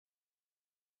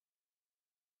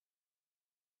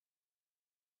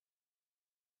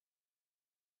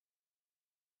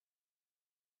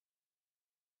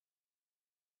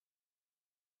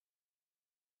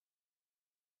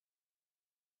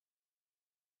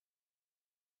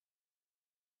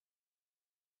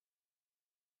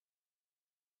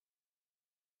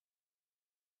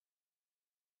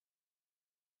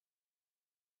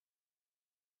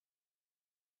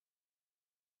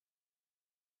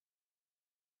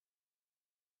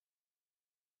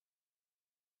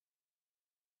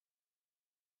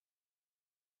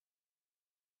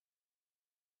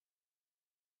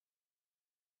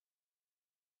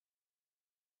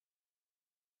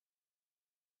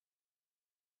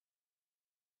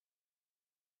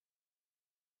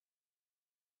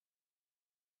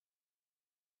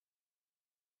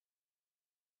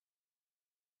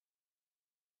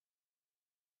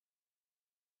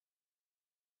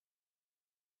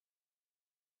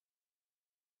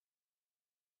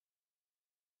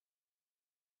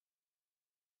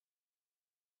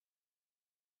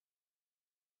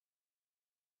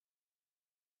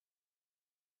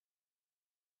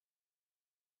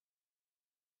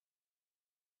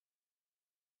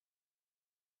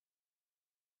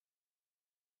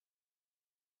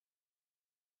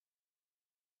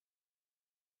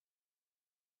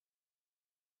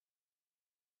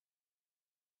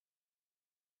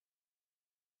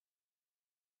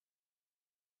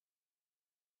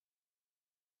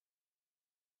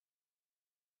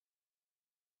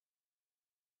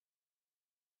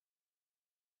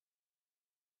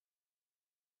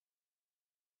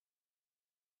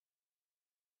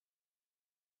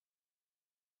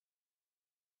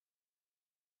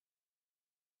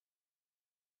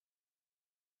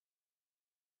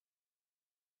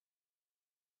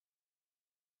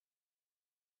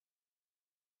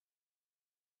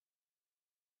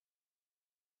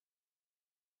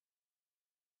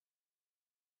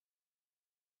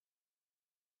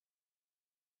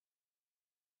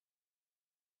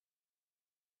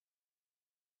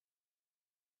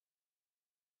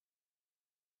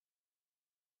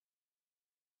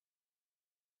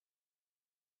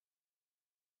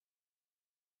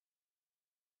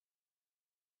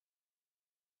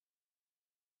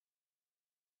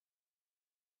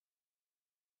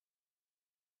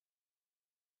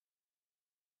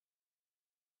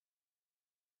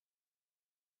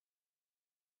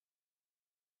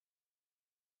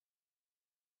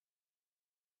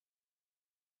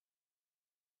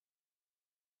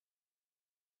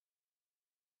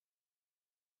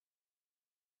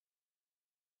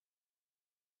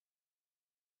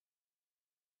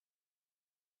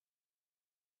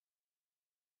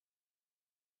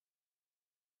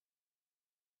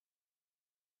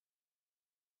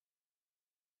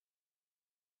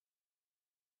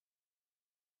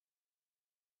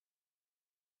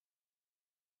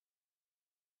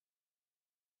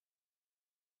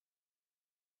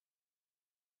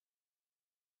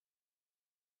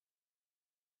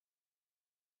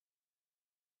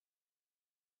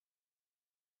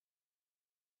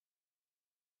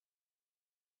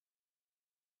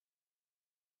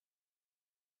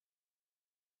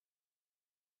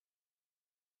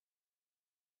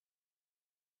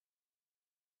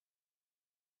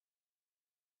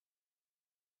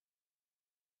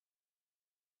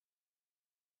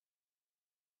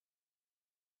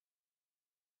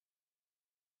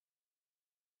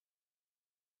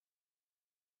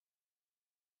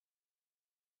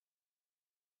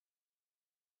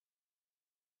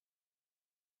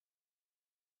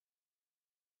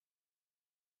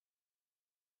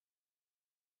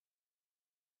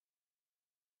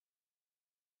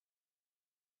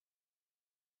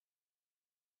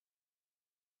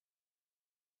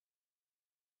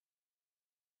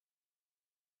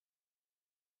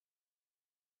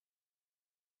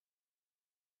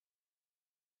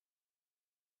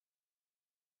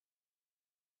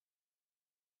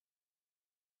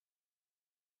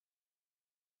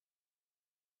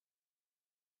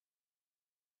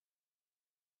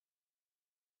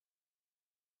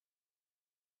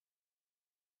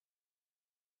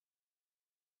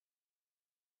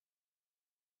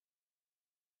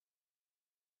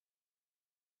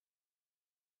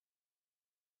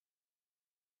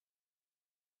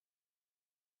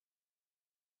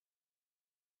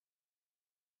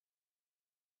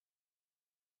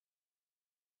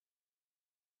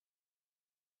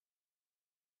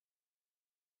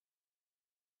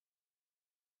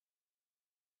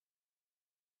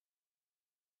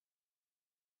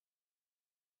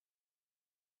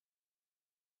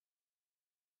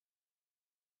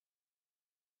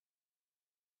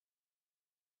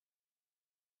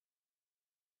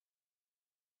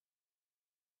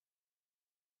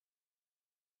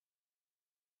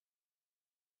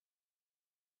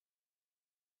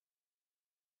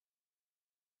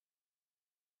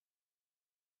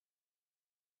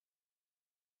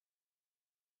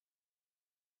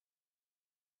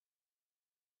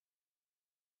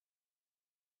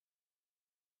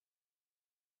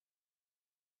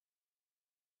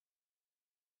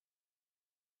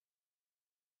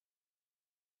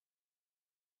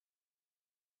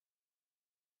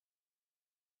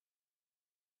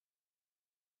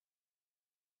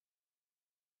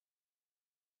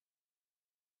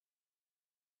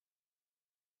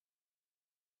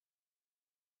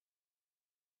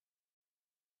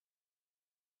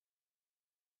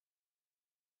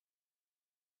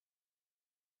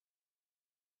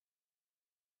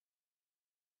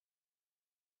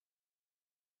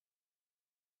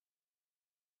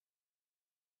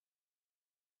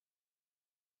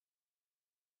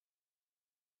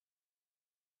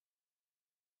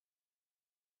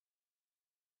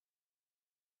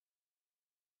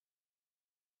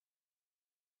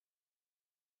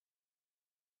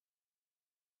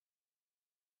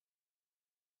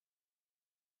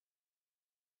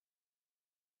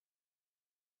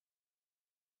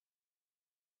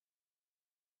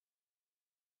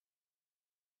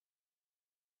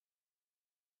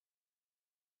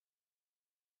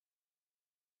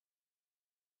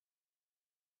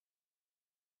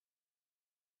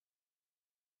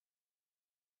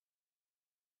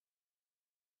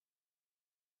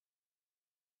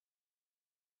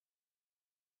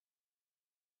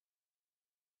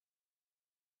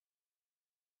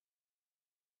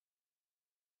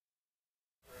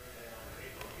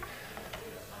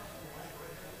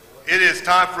It is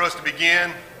time for us to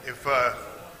begin. If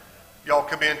y'all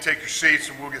come in, take your seats,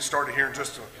 and we'll get started here in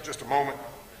just a moment.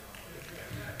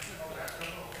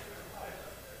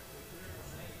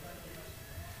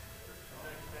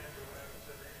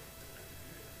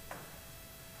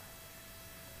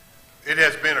 It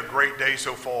has been a great day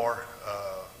so far.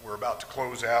 We're about to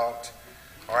close out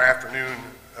our afternoon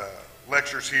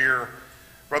lectures here.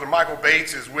 Brother Michael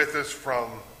Bates is with us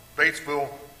from Batesville,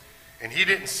 and he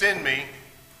didn't send me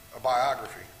a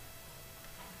biography.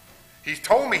 He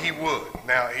told me he would.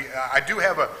 Now, I do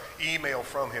have an email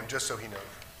from him, just so he knows.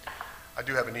 I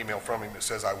do have an email from him that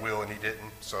says I will, and he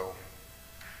didn't. So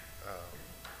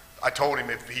I told him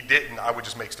if he didn't, I would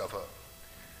just make stuff up.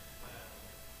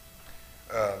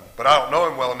 But I don't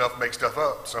know him well enough to make stuff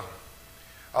up, so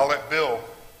I'll let Bill.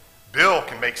 Bill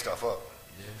can make stuff up.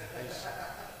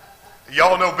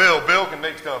 Y'all know Bill. Bill can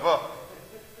make stuff up.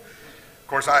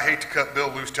 Of course, I hate to cut Bill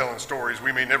loose telling stories.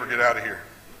 We may never get out of here.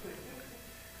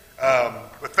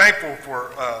 But thankful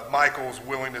for Michael's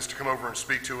willingness to come over and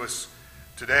speak to us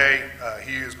today.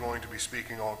 He is going to be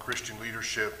speaking on Christian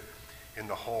leadership in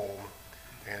the home.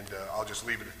 And I'll just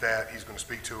leave it at that. He's going to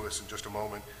speak to us in just a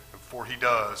moment. Before he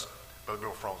does, Brother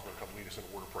Bill Fromm is going to come lead us in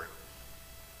a word of prayer.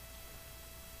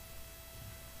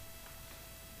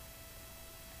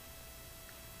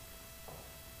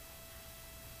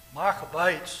 Michael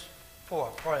Bates, before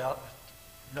I pray,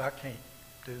 I can't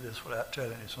do this without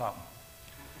telling you something.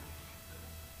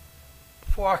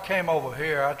 Before I came over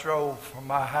here, I drove from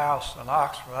my house in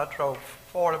Oxford. I drove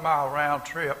 40-mile round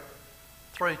trip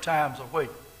 3 times a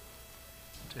week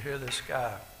to hear this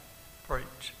guy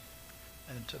preach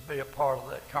and to be a part of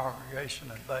that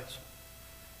congregation in Batesville.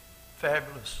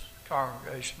 Fabulous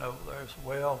congregation over there, as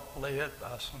well led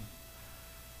by some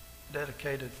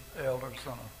dedicated elders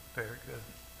and a very good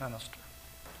minister.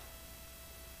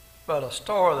 But a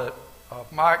story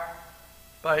that Mike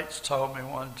Bates told me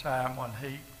one time when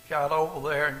he got over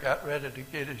there and got ready to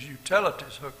get his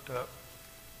utilities hooked up,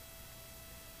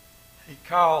 he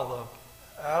called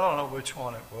I don't know which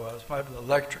one it was, maybe the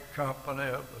electric company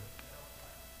or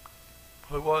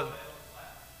who was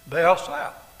it? Bell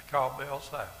South. He called Bell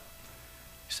South.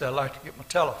 He said, I'd like to get my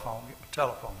telephone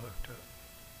hooked up.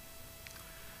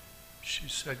 She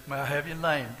said, may I have your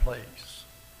name, please?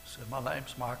 I said, my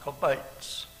name's Michael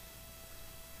Bates.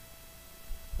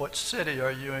 What city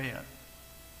are you in?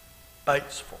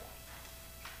 Batesville.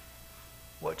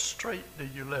 What street do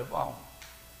you live on?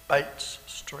 Bates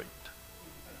Street.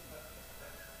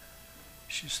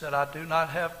 She said, I do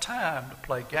not have time to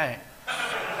play games.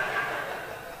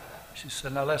 She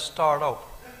said, now let's start over.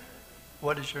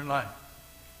 What is your name?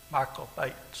 Michael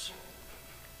Bates.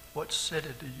 What city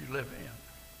do you live in?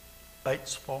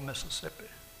 Batesville, Mississippi.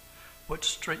 What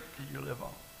street do you live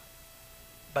on?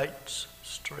 Bates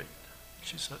Street.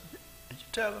 She said, are you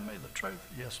telling me the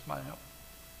truth? Yes, ma'am.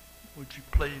 Would you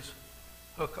please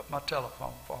hook up my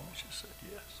telephone for me? She said,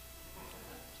 yes.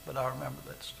 But I remember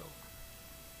that story.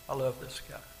 I love this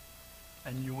guy.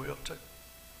 And you will too.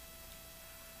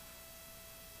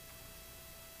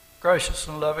 Gracious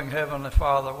and loving Heavenly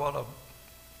Father, what a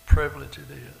privilege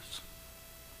it is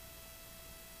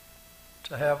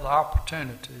to have the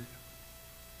opportunity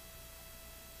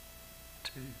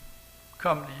to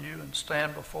come to you and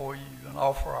stand before you and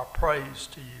offer our praise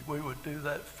to you. We would do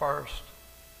that first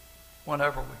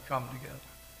whenever we come together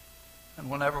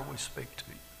and whenever we speak to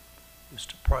you, is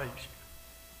to praise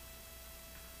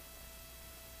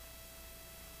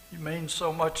you. You mean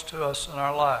so much to us in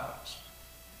our lives.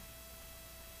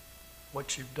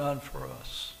 What you've done for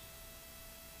us.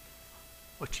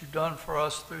 What you've done for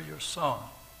us through your Son.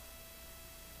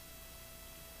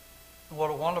 And what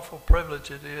a wonderful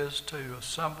privilege it is to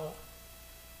assemble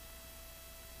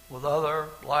with other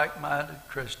like-minded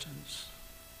Christians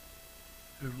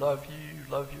who love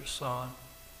you, love your Son,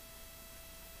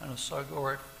 and are so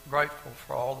grateful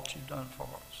for all that you've done for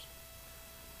us.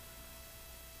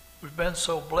 We've been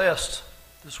so blessed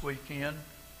this weekend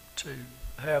to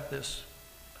have this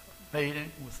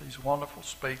meeting with these wonderful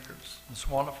speakers, this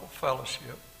wonderful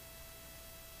fellowship,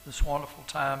 this wonderful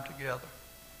time together,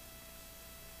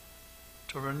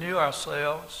 to renew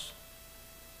ourselves,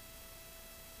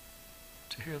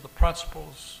 to hear the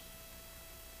principles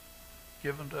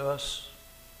given to us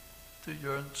through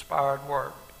your inspired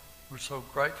word. We're so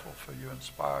grateful for your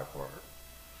inspired word,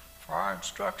 for our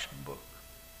instruction book,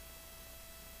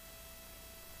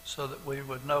 so that we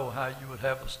would know how you would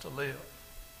have us to live.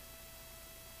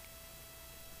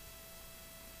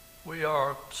 We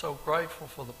are so grateful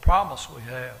for the promise we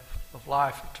have of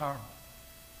life eternal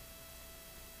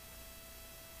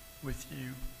with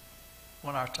you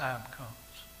when our time comes.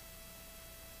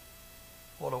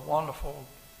 What a wonderful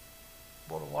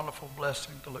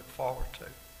blessing to look forward to.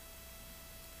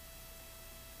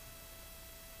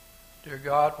 Dear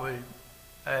God, we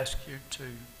ask you to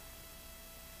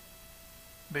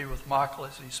be with Michael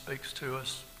as he speaks to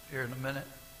us here in a minute.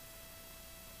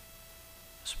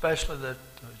 Especially that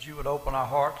you would open our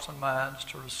hearts and minds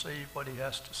to receive what he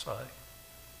has to say.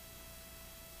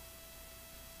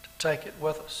 To take it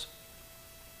with us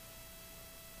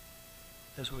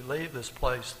as we leave this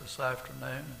place this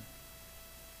afternoon. And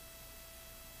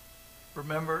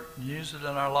remember it and use it in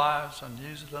our lives and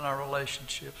use it in our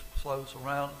relationships with those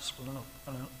around us,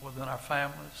 within our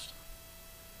families,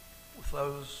 with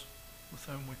those with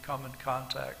whom we come in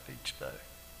contact each day.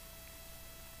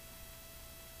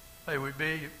 May we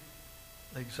be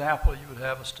the example you would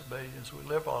have us to be as we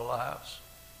live our lives,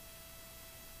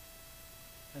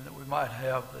 and that we might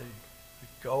have the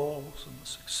goals and the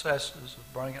successes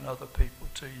of bringing other people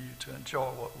to you to enjoy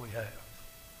what we have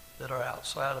that are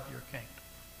outside of your kingdom.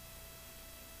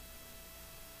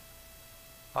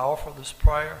 I offer this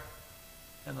prayer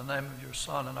in the name of your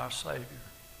Son and our Savior,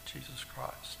 Jesus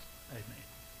Christ. Amen.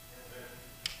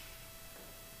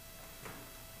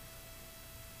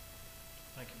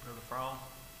 Thank you, Brother Fromm,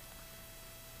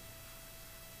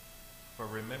 for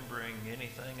remembering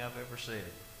anything I've ever said.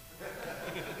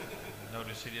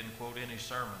 Notice he didn't quote any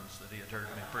sermons that he had heard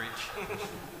me preach.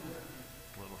 Just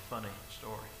a little funny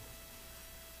story.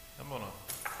 I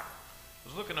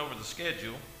was looking over the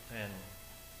schedule, and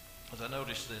as I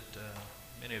noticed that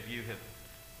many of you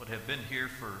would have been here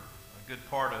for a good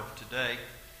part of today,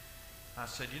 I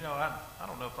said, I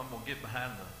don't know if I'm going to get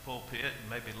behind the pulpit and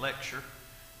maybe lecture.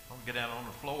 I'm going to get out on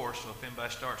the floor, so if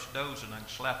anybody starts dozing, I can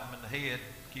slap them in the head,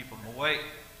 keep them awake.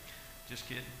 Just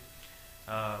kidding.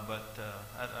 But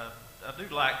I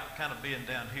do like kind of being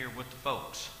down here with the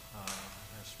folks,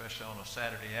 especially on a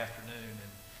Saturday afternoon.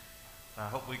 And I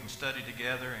hope we can study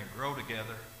together and grow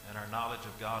together in our knowledge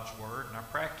of God's Word and our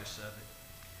practice of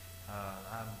it.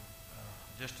 I'm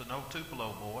just an old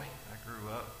Tupelo boy. I grew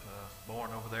up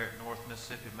born over there at North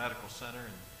Mississippi Medical Center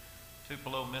in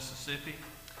Tupelo, Mississippi.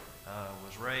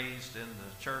 Was raised in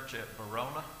the church at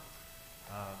Verona.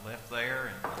 Left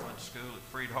there and went to school at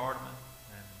Freed Hardeman.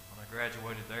 And when I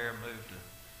graduated there, I moved to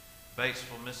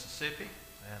Batesville, Mississippi.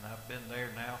 And I've been there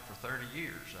now for 30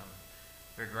 years. I'm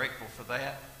very grateful for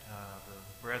that. The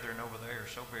brethren over there are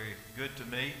so very good to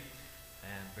me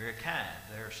and very kind.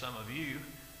 There are some of you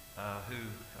who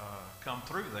come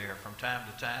through there from time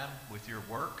to time with your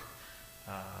work.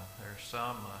 There are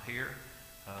some here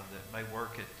that may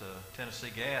work at the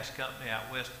Tennessee Gas Company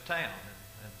out west of town,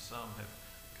 and some have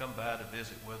come by to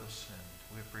visit with us,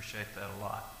 and we appreciate that a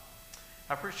lot.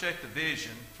 I appreciate the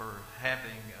vision for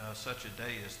having such a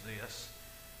day as this,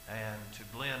 and to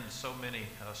blend so many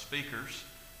speakers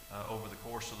over the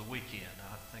course of the weekend.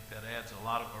 I think that adds a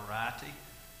lot of variety.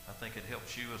 I think it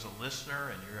helps you as a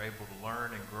listener, and you're able to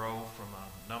learn and grow from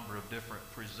a number of different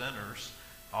presenters,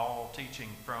 all teaching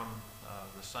from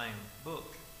the same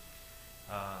book.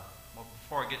 Well,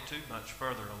 before I get too much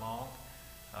further along,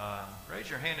 raise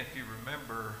your hand if you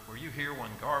remember, were you here when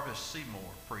Garvis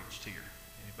Seymour preached here?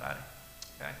 Anybody?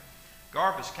 Okay.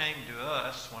 Garvis came to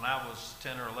us when I was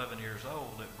 10 or 11 years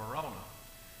old at Verona.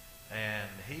 And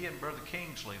he and Brother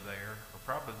Kingsley there are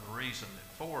probably the reason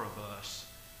that 4 of us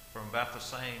from about the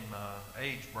same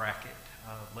age bracket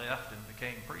left and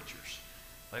became preachers.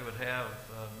 They would have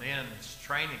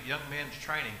young men's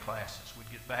training classes.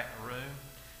 We'd get back in the room.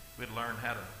 We'd learn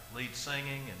how to lead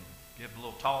singing and give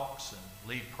little talks and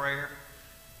lead prayer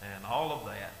and all of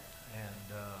that.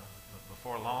 And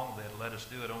before long, they'd let us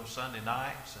do it on Sunday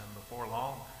nights. And before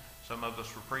long, some of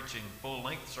us were preaching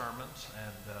full-length sermons.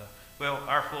 And,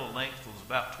 our full length was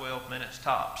about 12 minutes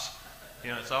tops.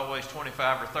 It's always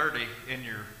 25 or 30 in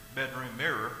your bedroom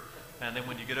mirror. And then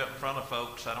when you get up in front of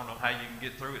folks, I don't know how you can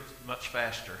get through it much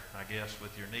faster, I guess,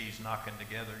 with your knees knocking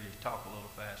together. You talk a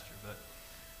little faster. But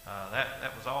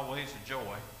that was always a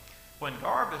joy. When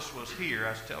Garvis was here,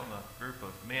 I was telling a group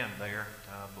of men there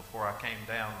before I came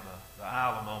down the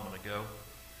aisle a moment ago,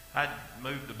 I'd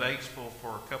moved to Batesville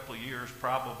for a couple of years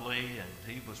probably, and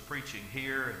he was preaching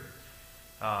here.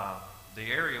 And the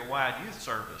area-wide youth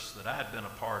service that I had been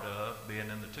a part of, being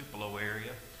in the Tupelo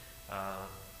area,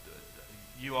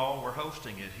 you all were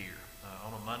hosting it here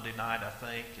on a Monday night, I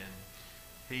think, and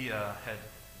he had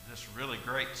this really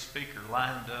great speaker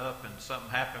lined up, and something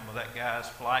happened with that guy's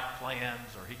flight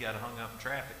plans, or he got hung up in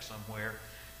traffic somewhere,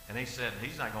 and he said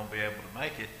he's not going to be able to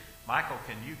make it. Michael,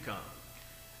 can you come?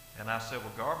 And I said,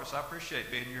 well, Garvis, I appreciate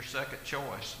being your second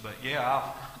choice, but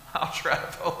yeah, I'll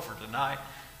drive over tonight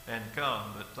and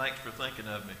come, but thanks for thinking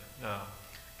of me.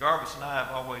 Jarvis and I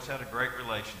have always had a great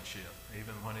relationship,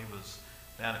 even when he was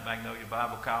down at Magnolia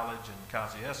Bible College in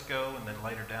Kosciuszko, and then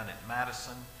later down at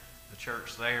Madison, the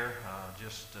church there,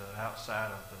 just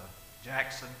outside of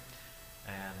Jackson.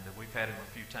 And we've had him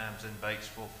a few times in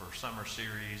Batesville for summer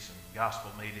series and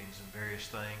gospel meetings and various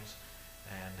things.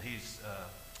 And he's,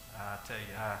 I tell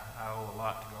you, I owe a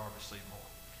lot to Jarvis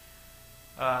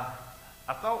Seymour.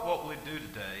 I thought what we'd do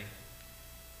today,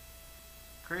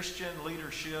 Christian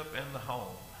leadership in the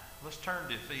home. Let's turn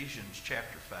to Ephesians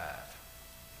chapter 5.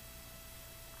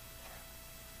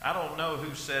 I don't know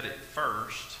who said it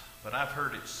first, but I've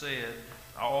heard it said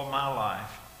all my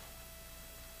life.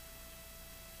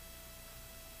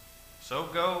 So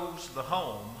goes the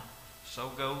home, so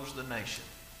goes the nation,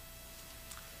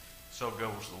 so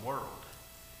goes the world.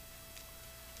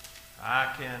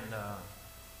 I can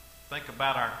think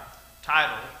about our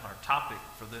title, our topic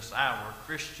for this hour,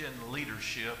 Christian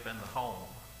leadership in the home.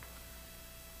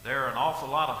 There are an awful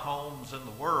lot of homes in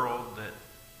the world that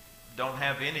don't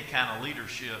have any kind of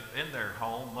leadership in their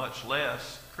home, much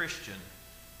less Christian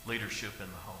leadership in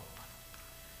the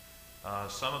home.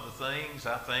 Some of the things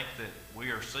I think that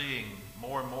we are seeing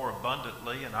more and more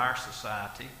abundantly in our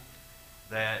society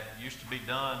that used to be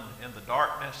done in the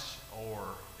darkness or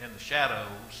in the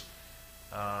shadows,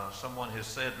 someone has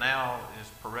said now is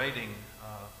parading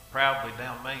proudly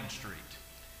down Main Street.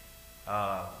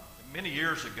 Many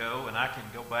years ago, and I can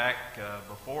go back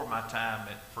before my time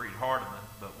at Freed Hardeman,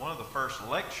 but one of the first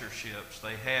lectureships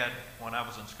they had when I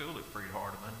was in school at Freed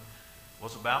Hardeman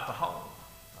was about the home,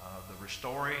 the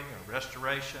restoring or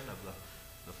restoration of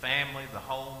the family, the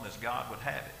home as God would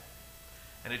have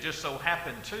it. And it just so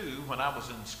happened, too, when I was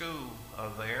in school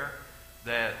there,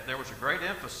 that there was a great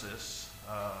emphasis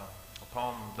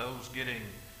upon those getting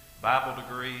Bible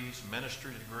degrees,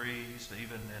 ministry degrees,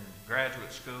 even in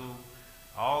graduate school,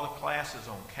 all the classes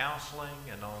on counseling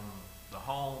and on the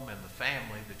home and the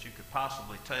family that you could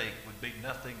possibly take would be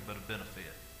nothing but a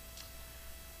benefit.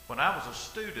 When I was a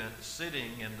student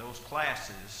sitting in those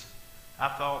classes, I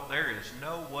thought there is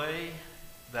no way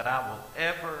that I will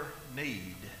ever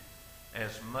need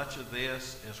as much of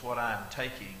this as what I am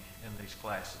taking in these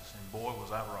classes. And boy,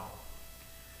 was I wrong.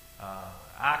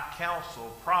 I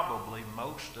counsel probably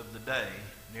most of the day,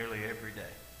 nearly every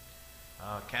day.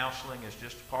 Counseling is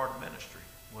just a part of ministry,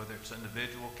 whether it's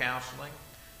individual counseling,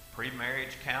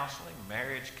 pre-marriage counseling,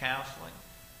 marriage counseling.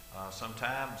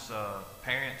 Sometimes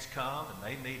parents come and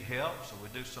they need help, so we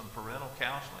do some parental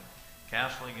counseling,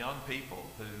 counseling young people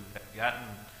who have gotten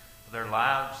their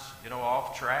lives,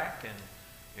 off track,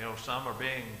 and some are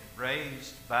being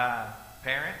raised by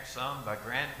parents, some by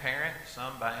grandparents,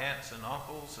 some by aunts and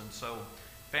uncles, and so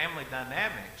family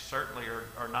dynamics certainly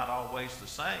are not always the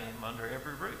same under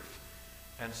every roof.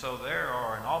 And so there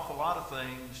are an awful lot of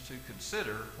things to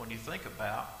consider when you think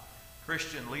about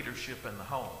Christian leadership in the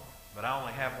home. But I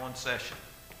only have one session,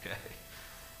 okay?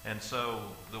 And so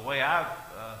the way I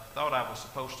thought I was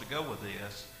supposed to go with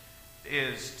this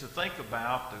is to think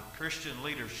about the Christian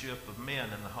leadership of men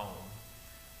in the home.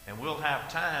 And we'll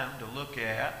have time to look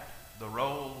at the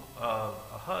role of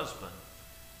a husband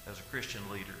as a Christian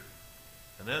leader.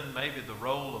 And then maybe the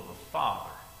role of a father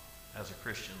as a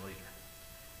Christian leader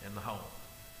in the home.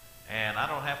 And I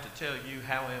don't have to tell you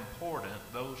how important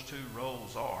those two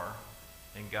roles are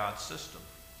in God's system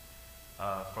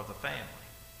for the family.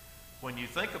 When you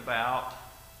think about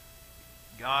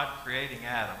God creating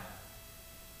Adam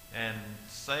and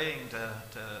saying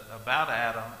about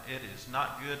Adam, it is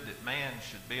not good that man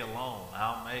should be alone.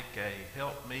 I'll make a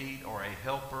helpmeet or a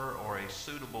helper or a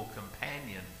suitable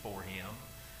companion for him.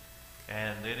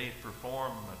 And then he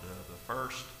performed the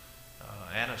first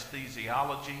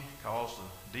anesthesiology, caused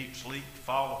a deep sleep to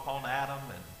fall upon Adam,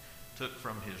 and took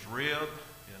from his rib,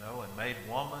 and made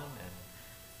woman,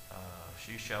 and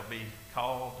she shall be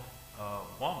called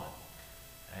woman.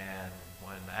 And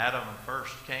when Adam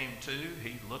first came to,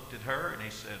 he looked at her and he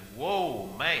said, "Whoa,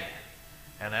 man!"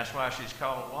 And that's why she's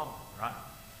called a woman,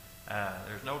 right?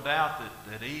 There's no doubt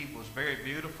that Eve was very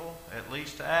beautiful, at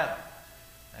least to Adam,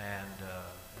 and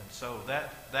so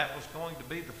that was going to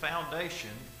be the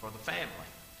foundation for the family,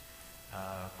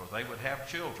 for they would have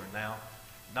children. Now,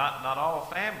 not all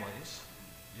families,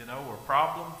 were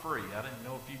problem-free. I didn't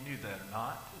know if you knew that or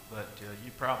not, but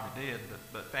you probably did.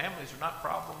 But families are not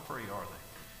problem-free, are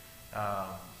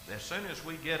they? As soon as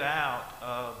we get out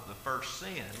of the first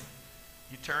sin,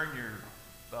 you turn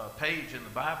your page in the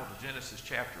Bible to Genesis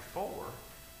chapter 4,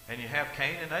 and you have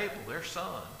Cain and Abel, their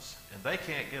sons, and they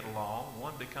can't get along.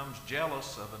 One becomes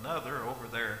jealous of another over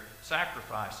their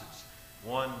sacrifices,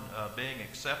 one being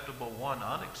acceptable, one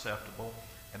unacceptable,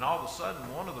 and all of a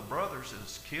sudden one of the brothers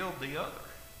has killed the other.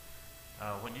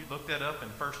 When you look that up in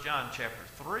 1 John chapter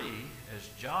 3, as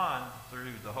John,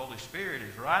 through the Holy Spirit,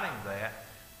 is writing that,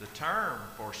 the term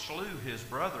for slew his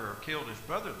brother or killed his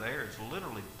brother there is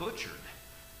literally butchered.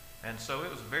 And so it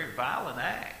was a very violent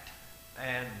act.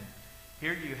 And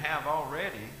here you have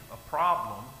already a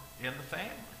problem in the family.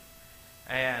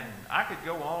 And I could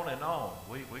go on and on.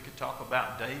 We could talk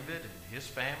about David and his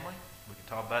family. We could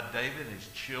talk about David and his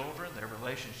children, their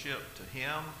relationship to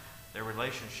him, their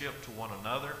relationship to one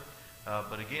another.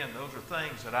 But again, those are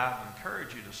things that I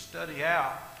encourage you to study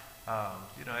out,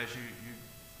 as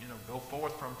you go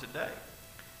forth from today.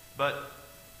 But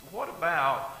what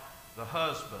about the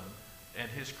husband and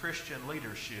his Christian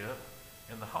leadership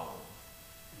in the home?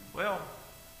 Well,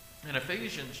 in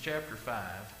Ephesians chapter 5,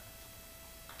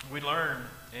 we learn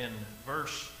in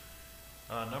verse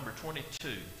number 22,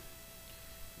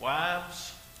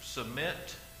 wives,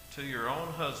 submit to your own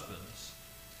husbands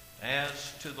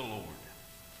as to the Lord.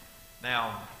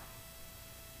 Now,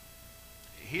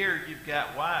 here you've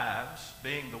got wives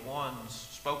being the ones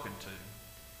spoken to.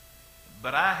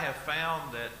 But I have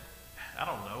found that, I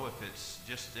don't know if it's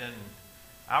just in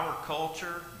our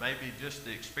culture, maybe just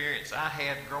the experience I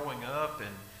had growing up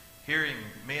and hearing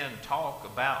men talk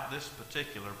about this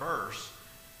particular verse,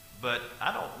 but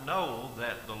I don't know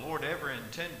that the Lord ever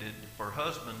intended for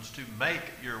husbands to make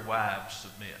your wives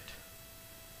submit.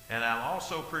 And I'm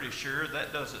also pretty sure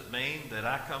that doesn't mean that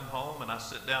I come home and I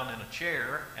sit down in a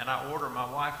chair and I order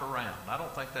my wife around. I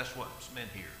don't think that's what's meant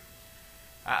here.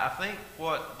 I think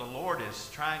what the Lord is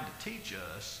trying to teach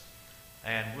us,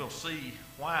 and we'll see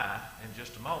why in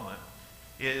just a moment,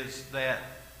 is that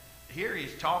here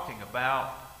he's talking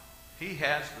about he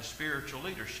has the spiritual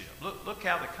leadership. Look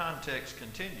how the context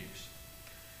continues.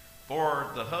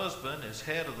 For the husband is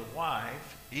head of the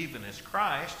wife, even as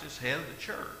Christ is head of the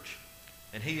church.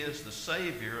 And he is the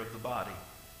Savior of the body.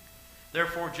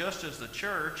 Therefore, just as the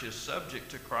church is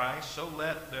subject to Christ, so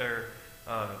let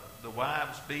the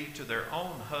wives be to their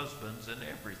own husbands in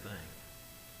everything.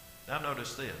 Now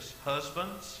notice this.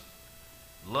 Husbands,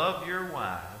 love your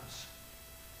wives,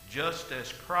 just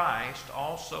as Christ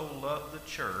also loved the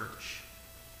church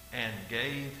and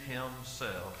gave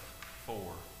himself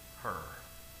for her.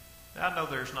 Now I know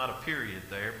there's not a period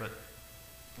there, but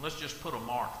let's just put a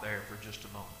mark there for just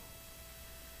a moment.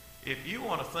 If you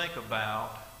want to think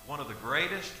about one of the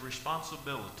greatest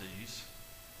responsibilities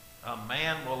a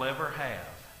man will ever have,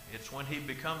 it's when he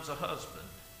becomes a husband.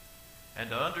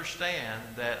 And to understand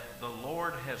that the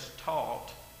Lord has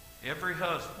taught every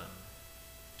husband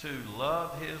to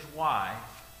love his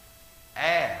wife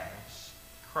as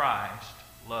Christ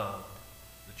loved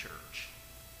the church.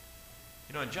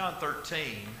 In John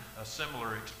 13, a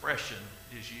similar expression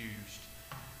is used.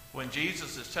 When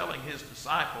Jesus is telling his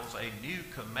disciples, a new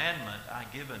commandment I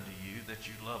give unto you, that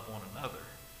you love one another.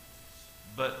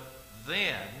 But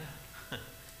then,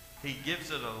 he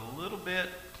gives it a little bit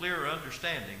clearer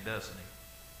understanding, doesn't he?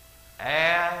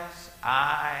 As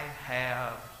I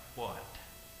have what?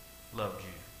 Loved you.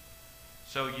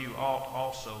 So you ought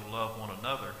also love one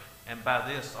another. And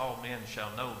by this all men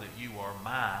shall know that you are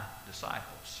my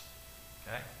disciples.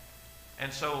 Okay?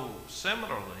 And so,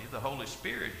 similarly, the Holy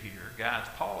Spirit here guides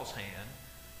Paul's hand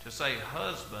to say,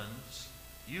 husbands,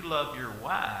 you love your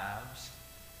wives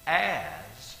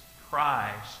as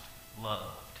Christ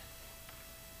loved.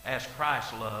 As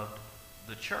Christ loved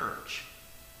the church.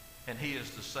 And he is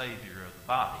the Savior of the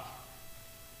body.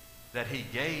 That he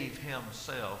gave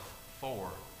himself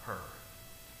for her.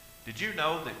 Did you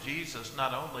know that Jesus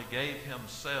not only gave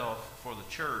himself for the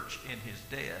church in his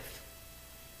death,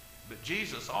 but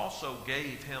Jesus also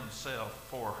gave himself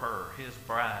for her, his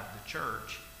bride, the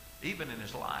church, even in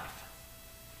his life.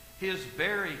 His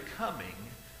very coming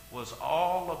was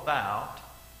all about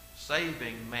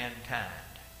saving mankind,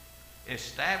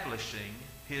 establishing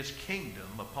his kingdom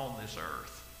upon this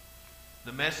earth.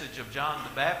 The message of John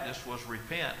the Baptist was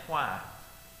repent. Why?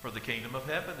 For the kingdom of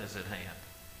heaven is at hand.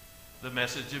 The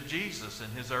message of Jesus in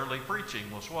his early preaching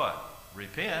was what?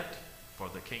 Repent, for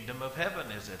the kingdom of heaven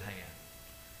is at hand.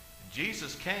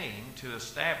 Jesus came to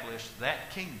establish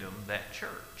that kingdom, that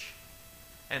church.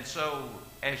 And so,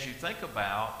 as you think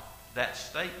about that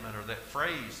statement or that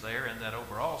phrase there in that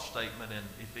overall statement in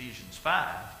Ephesians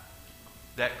 5,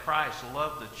 that Christ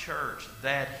loved the church,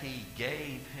 that he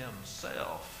gave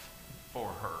himself for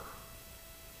her.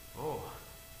 Oh,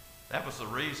 that was the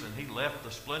reason he left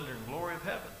the splendor and glory of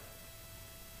heaven.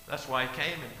 That's why he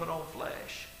came and put on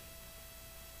flesh.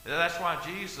 That's why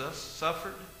Jesus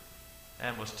suffered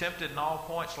and was tempted in all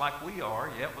points like we are,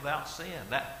 yet without sin.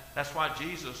 That's why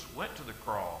Jesus went to the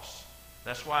cross.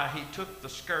 That's why he took the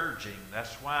scourging.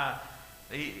 That's why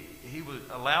He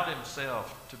allowed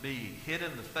himself to be hit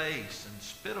in the face and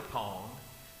spit upon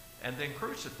and then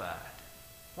crucified.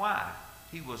 Why?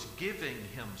 He was giving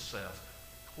himself,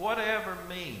 whatever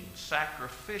means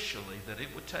sacrificially that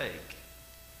it would take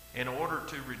in order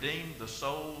to redeem the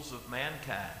souls of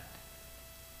mankind.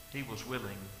 He was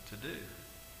willing to do.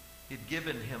 He'd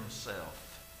given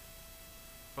himself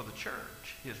for the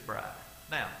church, his bride.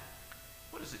 Now,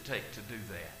 what does it take to do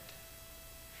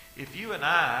that? If you and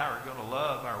I are going to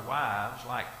love our wives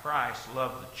like Christ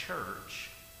loved the church,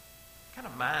 what kind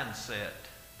of mindset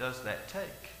does that take?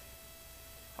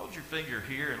 Hold your finger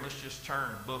here and let's just turn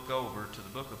the book over to the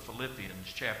book of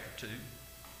Philippians chapter 2.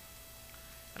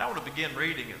 And I want to begin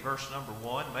reading at verse number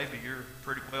 1. Maybe you're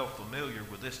pretty well familiar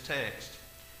with this text.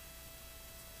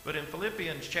 But in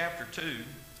Philippians chapter 2,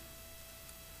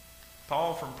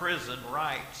 Paul from prison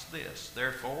writes this: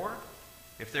 Therefore,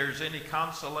 if there is any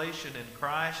consolation in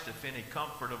Christ, if any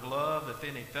comfort of love, if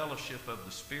any fellowship of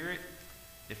the Spirit,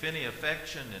 if any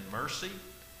affection and mercy,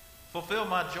 fulfill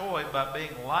my joy by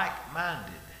being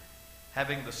like-minded,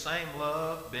 having the same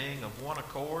love, being of one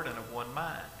accord and of one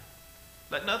mind.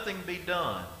 Let nothing be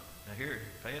done, now here,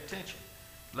 pay attention,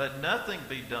 let nothing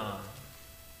be done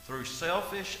through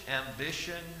selfish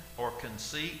ambition or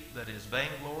conceit that is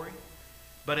vainglory,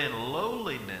 but in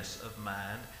lowliness of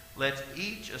mind, let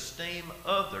each esteem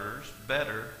others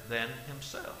better than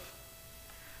himself.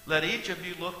 Let each of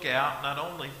you look out not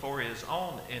only for his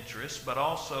own interest, but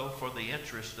also for the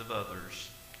interest of others.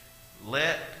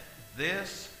 Let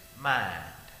this mind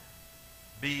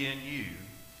be in you,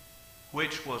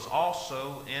 which was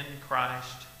also in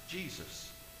Christ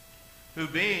Jesus, who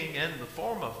being in the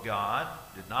form of God,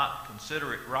 did not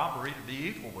consider it robbery to be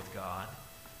equal with God,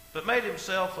 but made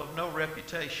himself of no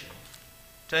reputation,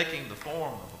 taking the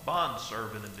form of a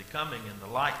bondservant and becoming in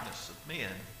the likeness of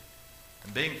men.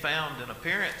 And being found in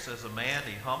appearance as a man,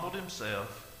 he humbled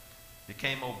himself,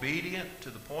 became obedient to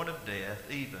the point of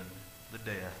death, even the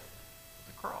death of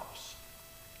the cross.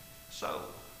 So,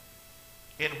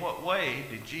 in what way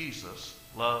did Jesus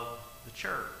love the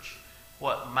church?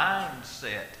 What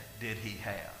mindset did he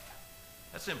have?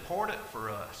 That's important for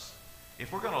us.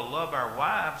 If we're going to love our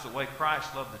wives the way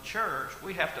Christ loved the church,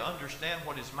 we have to understand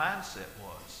what his mindset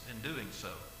was in doing so.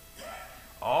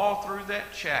 All through that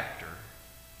chapter,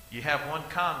 you have one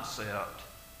concept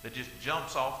that just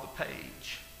jumps off the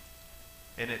page.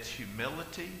 And it's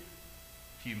humility,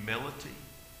 humility,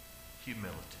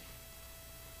 humility.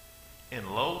 In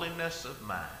lowliness of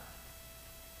mind,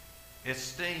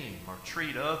 esteem or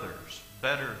treat others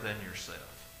better than yourself.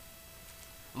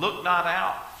 Look not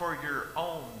out for your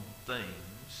own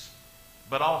things,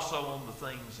 but also on the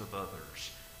things of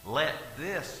others. Let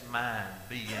this mind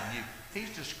be in you.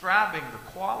 He's describing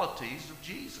the qualities of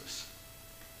Jesus.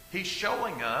 He's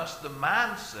showing us the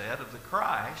mindset of the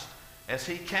Christ as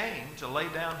he came to lay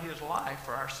down his life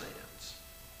for our sins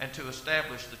and to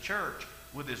establish the church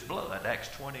with his blood, Acts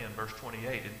 20 and verse 28,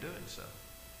 in doing so.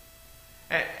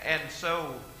 And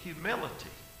so, humility.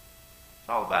 It's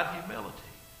all about humility.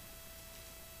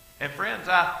 And friends,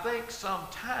 I think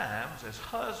sometimes as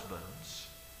husbands,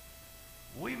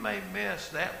 we may miss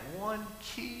that one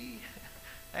key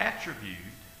attribute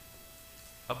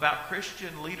about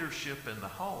Christian leadership in the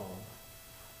home.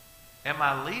 Am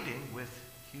I leading with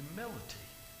humility?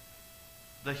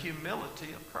 The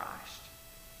humility of Christ.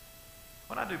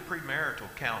 When I do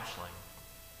premarital counseling,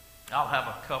 I'll have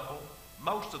a couple.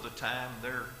 Most of the time,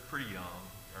 they're pretty young,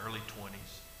 early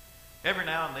 20s. Every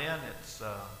now and then, it's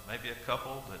maybe a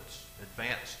couple that's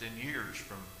advanced in years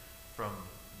from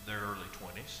their early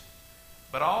 20s.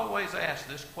 But I always ask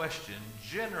this question,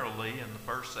 generally in the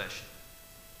first session.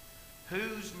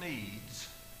 Whose needs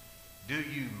do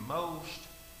you most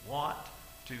want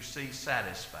to see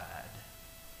satisfied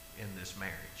in this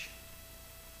marriage?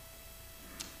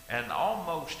 And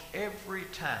almost every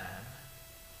time,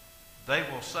 they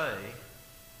will say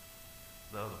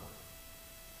the other one.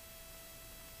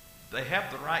 They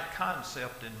have the right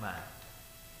concept in mind.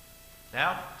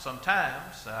 Now,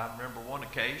 sometimes, I remember one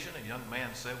occasion, a young man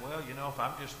said, well, you know, if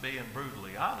I'm just being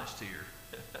brutally honest here,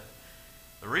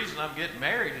 the reason I'm getting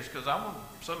married is because I want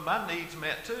some of my needs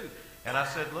met too. And I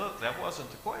said, look, that wasn't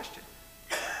the question.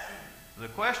 The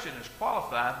question is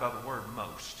qualified by the word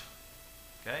most.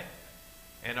 Okay?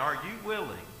 And are you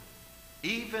willing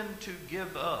even to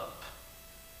give up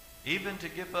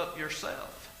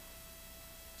yourself,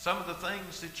 some of the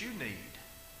things that you need,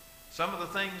 some of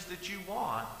the things that you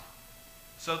want,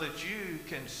 so that you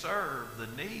can serve the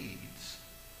needs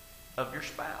of your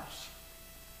spouse?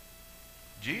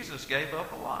 Jesus gave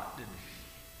up a lot, didn't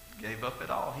he? Gave up it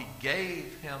all. He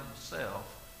gave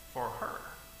himself for her.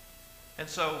 And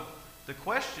so The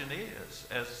question is,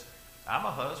 as I'm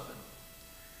a husband,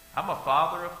 I'm a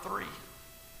father of 3.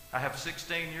 I have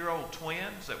 16-year-old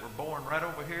twins that were born right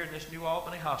over here in this New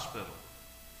Albany hospital.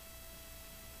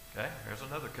 Okay, there's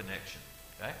another connection.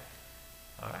 Okay,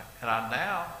 all right. And I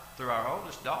now, through our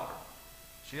oldest daughter,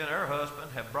 she and her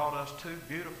husband have brought us 2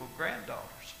 beautiful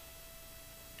granddaughters.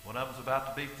 One of them's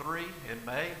about to be 3 in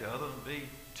May, the other will be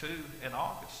 2 in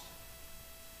August.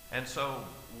 And so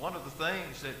one of the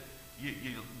things that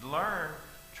you learn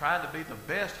trying to be the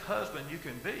best husband you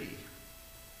can be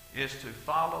is to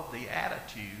follow the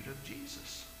attitude of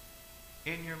Jesus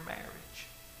in your marriage.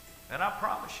 And I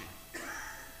promise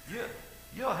you,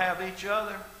 you'll have each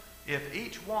other. If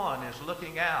each one is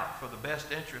looking out for the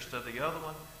best interest of the other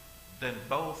one, then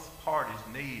both parties'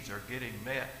 needs are getting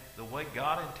met the way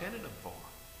God intended them for.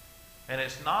 And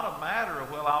it's not a matter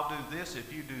of, well, I'll do this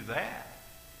if you do that.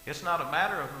 It's not a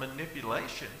matter of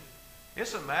manipulation.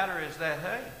 It's a matter is that,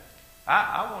 hey,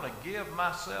 I want to give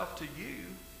myself to you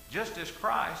just as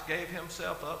Christ gave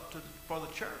himself up for the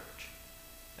church.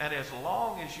 And as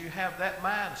long as you have that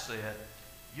mindset,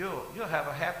 you'll have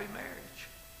a happy marriage.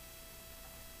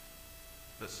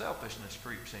 But selfishness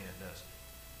creeps in, doesn't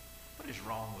it? What is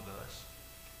wrong with us?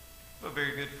 I have a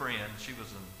very good friend. She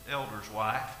was an elder's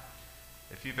wife.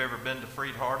 If you've ever been to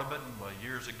Freed Hardeman,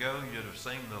 years ago, you'd have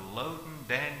seen the Loden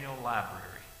Daniel Library.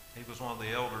 He was one of the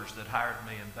elders that hired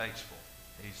me in Batesville.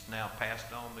 He's now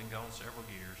passed on, been gone several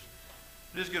years.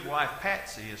 But his good wife,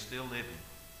 Patsy, is still living.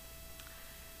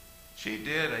 She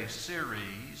did a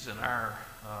series in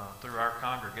through our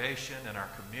congregation and our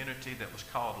community that was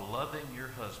called Loving Your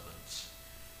Husbands.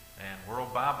 And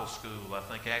World Bible School, I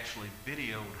think, actually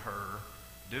videoed her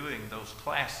doing those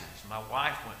classes. My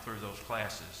wife went through those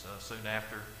classes soon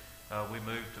after we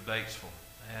moved to Batesville.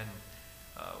 And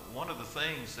one of the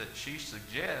things that she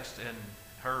suggests in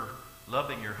her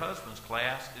Loving Your Husbands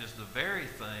class is the very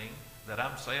thing that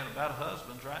I'm saying about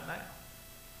husbands right now.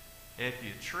 If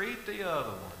you treat the other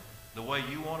one the way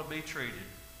you want to be treated,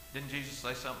 didn't Jesus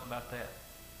say something about that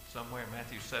somewhere in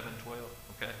Matthew 7:12?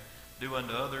 Okay, do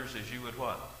unto others as you would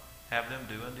what? Have them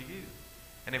do unto you.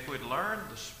 And if we'd learned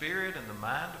the spirit and the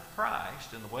mind of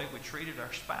Christ in the way we treated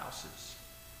our spouses,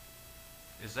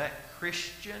 is that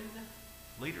Christian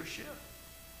leadership?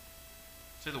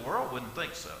 See, the world wouldn't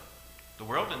think so. The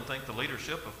world didn't think the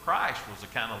leadership of Christ was the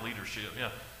kind of leadership. You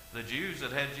know, the Jews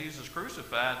that had Jesus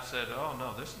crucified said, oh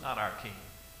no, this is not our king.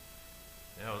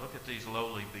 You know, look at these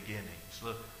lowly beginnings.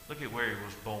 Look at where he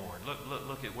was born.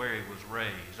 Look at where he was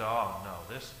raised. Oh no,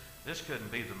 this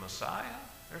couldn't be the Messiah.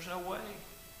 There's no way.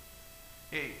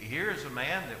 Here's a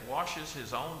man that washes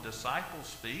his own disciples'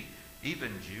 feet,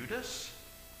 even Judas,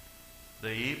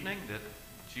 the evening that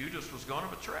Judas was going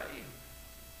to betray him.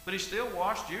 But he still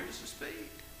washed Judas's feet.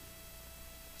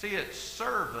 See, it's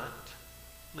servant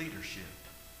leadership.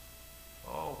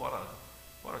 Oh,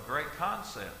 what a great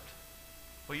concept.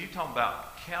 Well, you talking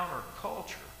about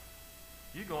counterculture.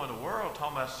 You go in the world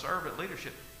talking about servant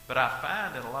leadership. But I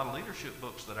find in a lot of leadership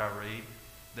books that I read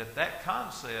that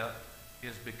concept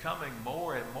is becoming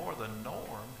more and more the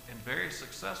norm in very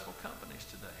successful companies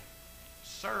today.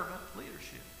 Servant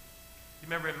leadership. You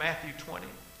remember in Matthew 20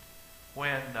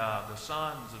 when the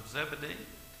sons of Zebedee,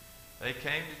 they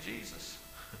came to Jesus.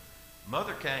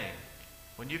 Mother came.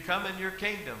 When you come in your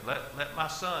kingdom, let my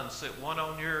son sit one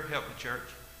on your, help me church,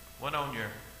 one on your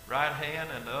right hand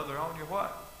and the other on your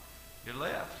what? Your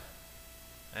left.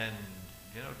 And,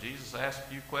 you know, Jesus asked a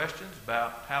few questions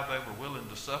about how they were willing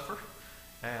to suffer.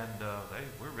 And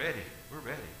we're ready. We're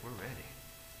ready. We're ready.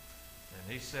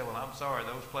 And he said, well, I'm sorry,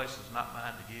 those places are not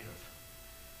mine to give.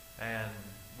 And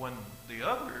when the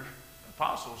other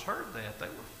apostles heard that, they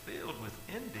were filled with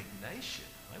indignation.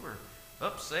 They were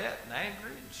upset and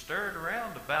angry and stirred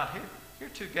around about, here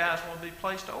 2 guys want to be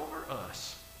placed over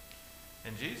us.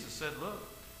 And Jesus said, look,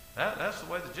 that's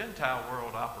the way the Gentile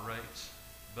world operates,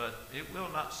 but it will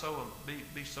not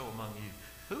be so among you.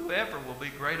 Whoever will be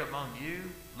great among you,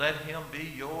 let him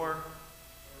be your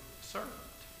servant.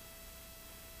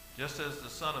 Just as the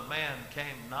Son of Man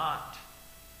came not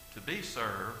to be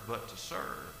served, but to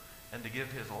serve, and to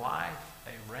give his life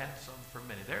a ransom for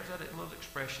many. There's that little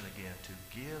expression again,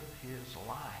 to give his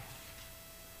life.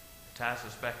 It ties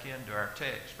us back into our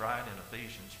text, right, in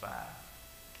Ephesians 5.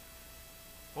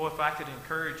 Well, if I could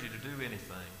encourage you to do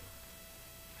anything,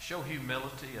 show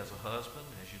humility as a husband,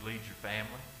 as you lead your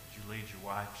family, as you lead your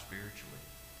wife spiritually.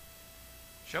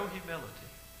 Show humility.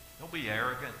 Don't be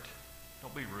arrogant.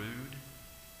 Don't be rude.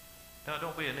 No,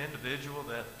 don't be an individual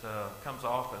that comes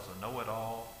off as a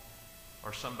know-it-all,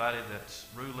 or somebody that's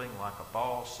ruling like a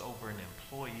boss over an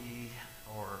employee,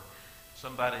 or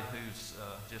somebody who's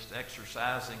just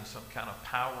exercising some kind of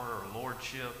power or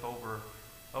lordship over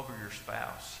your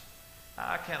spouse.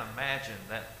 I can't imagine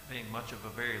that being much of a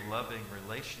very loving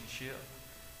relationship,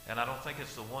 and I don't think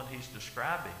it's the one he's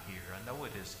describing here. I know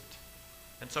it isn't.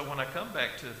 And so when I come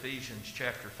back to Ephesians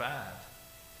chapter 5,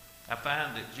 I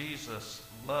find that Jesus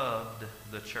loved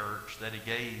the church, that he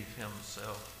gave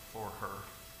himself for her.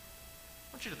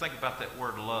 I want you to think about that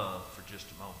word love for just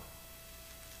a moment.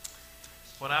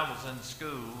 When I was in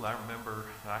school, I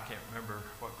can't remember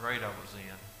what grade I was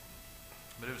in,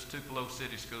 but it was Tupelo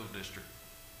City School District.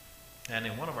 And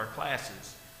in one of our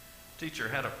classes, the teacher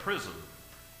had a prism.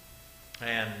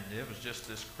 And it was just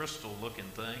this crystal-looking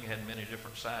thing, had many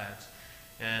different sides.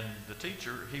 And the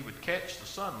teacher, he would catch the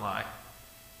sunlight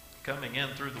coming in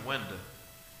through the window.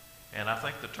 And I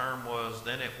think the term was,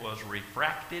 then it was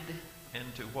refracted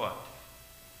into what?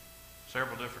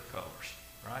 Several different colors,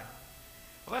 right?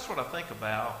 Well, that's what I think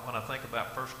about when I think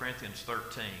about 1 Corinthians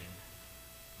 13,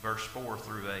 verse 4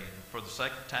 through 8. And for the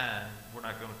sake of time, we're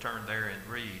not going to turn there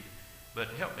and read. But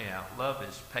help me out. Love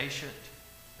is patient,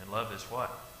 and love is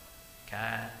what?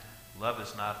 Kind. Love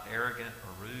is not arrogant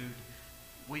or rude.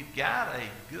 We've got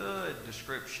a good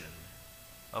description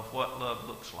of what love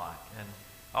looks like. And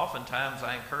oftentimes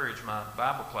I encourage my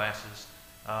Bible classes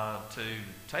to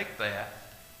take that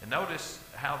and notice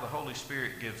how the Holy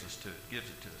Spirit gives it to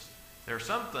us. There are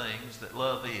some things that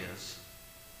love is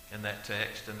in that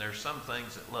text, and there are some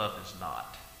things that love is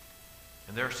not.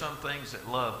 And there are some things that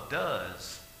love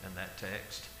does in that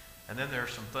text, and then there are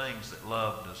some things that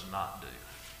love does not do.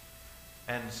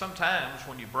 And sometimes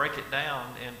when you break it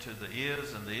down into the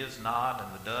is and the is not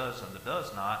and the does and the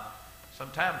does not,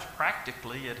 sometimes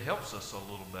practically it helps us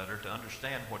a little better to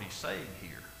understand what he's saying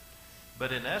here.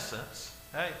 But in essence,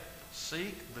 hey,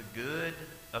 seek the good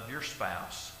of your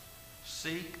spouse.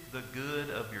 Seek the good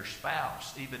of your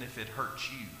spouse, even if it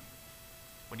hurts you.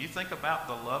 When you think about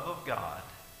the love of God,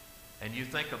 and you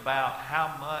think about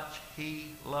how much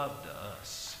he loved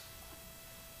us,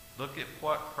 look at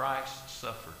what Christ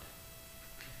suffered.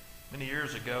 Many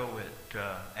years ago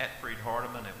at Fried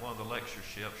Hardeman, at one of the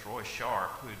lectureships, Roy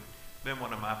Sharp, who'd been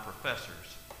one of my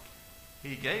professors,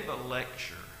 he gave a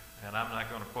lecture, and I'm not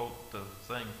going to quote the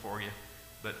thing for you,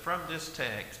 but from this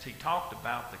text, he talked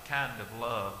about the kind of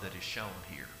love that is shown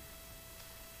here.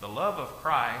 The love of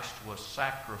Christ was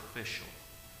sacrificial.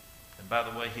 And by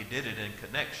the way, he did it in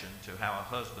connection to how a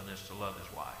husband is to love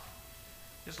his wife.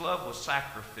 His love was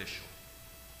sacrificial.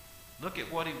 Look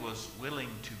at what he was willing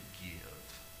to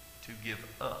give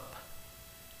up.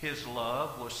 His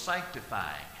love was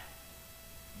sanctifying.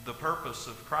 The purpose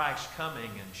of Christ coming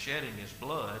and shedding his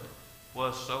blood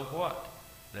was so what?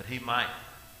 That he might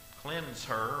cleanse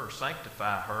her or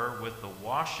sanctify her with the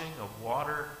washing of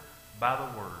water by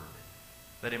the word.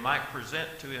 That he might present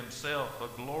to himself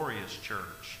a glorious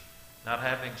church, not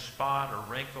having spot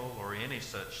or wrinkle or any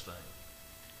such thing.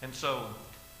 And so,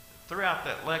 throughout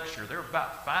that lecture, there were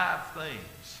about 5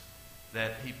 things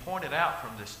that he pointed out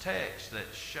from this text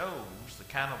that shows the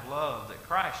kind of love that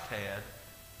Christ had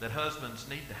that husbands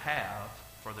need to have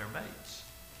for their mates.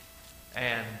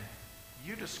 And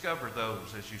you discover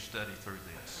those as you study through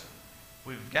this.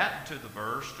 We've gotten to the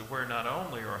verse to where not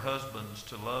only are husbands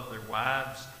to love their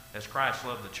wives as Christ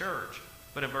loved the church,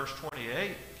 but in verse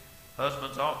 28,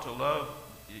 husbands ought to love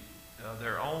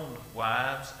their own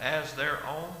wives as their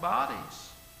own bodies.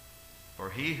 For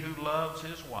he who loves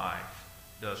his wife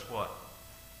does what?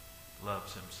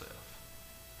 Loves himself.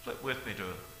 Flip with me to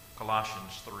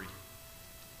Colossians 3.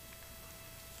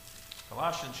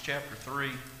 Colossians chapter 3,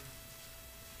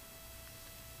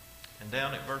 and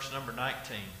down at verse number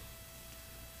 19.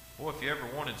 Boy, if you ever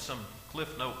wanted some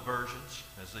Cliff Note versions,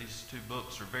 as these 2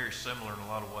 books are very similar in a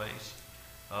lot of ways,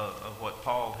 of what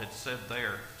Paul had said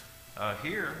there,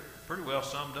 here, pretty well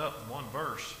summed up in one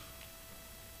verse.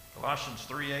 Colossians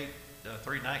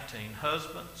 3:19,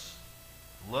 husbands,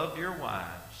 love your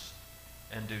wives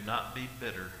and do not be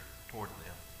bitter toward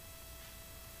them.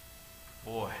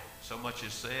 Boy, so much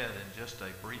is said in just a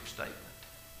brief statement.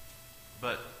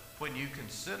 But when you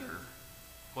consider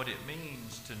what it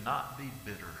means to not be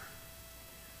bitter,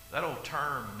 that old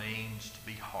term means to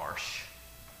be harsh,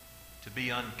 to be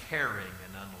uncaring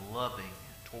and unloving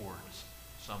towards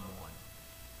someone.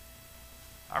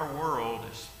 Our world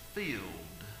is filled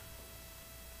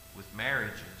with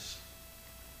marriages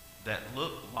that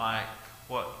look like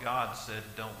what God said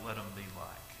don't let them be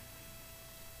like.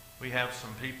 We have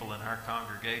some people in our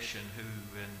congregation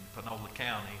who, in Panola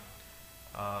County,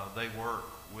 they work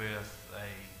with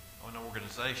an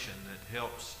organization that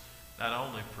helps not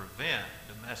only prevent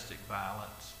domestic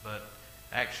violence, but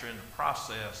actually in the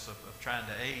process of trying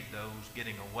to aid those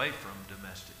getting away from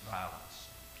domestic violence.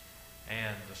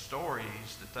 And the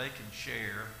stories that they can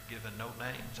share, given no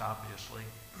names obviously,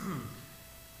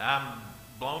 I'm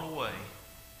blown away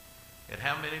at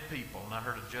how many people, and I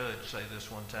heard a judge say this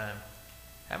one time,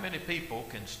 how many people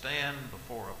can stand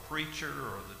before a preacher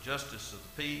or the justice of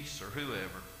the peace or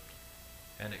whoever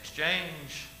and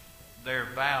exchange their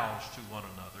vows to one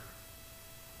another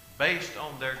based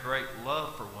on their great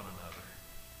love for one another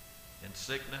in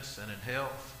sickness and in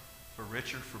health, for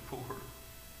rich or for poor.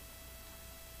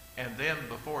 And then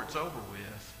before it's over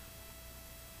with,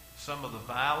 some of the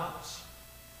violence,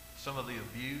 some of the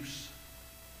abuse,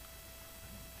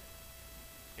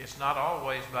 it's not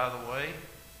always, by the way,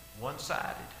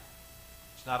 one-sided.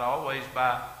 It's not always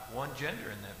by one gender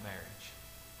in that marriage.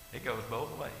 It goes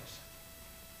both ways.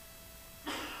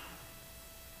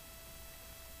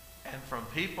 And from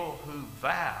people who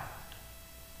vowed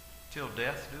till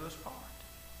death do us part.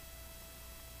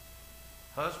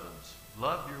 Husbands,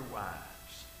 love your wives.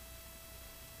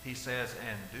 He says,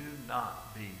 and do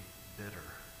not be bitter.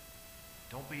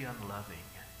 Don't be unloving.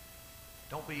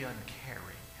 Don't be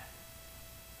uncaring.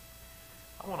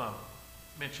 I want to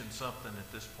mention something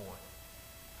at this point.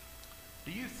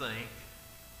 Do you think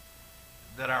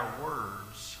that our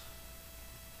words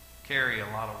carry a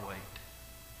lot of weight?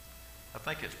 I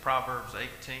think it's Proverbs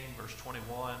 18, verse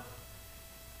 21.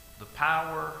 The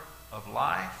power of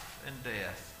life and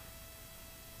death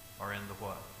are in the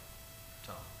what?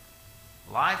 Tongue.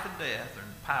 Life and death are in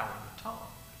the power of the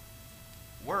tongue.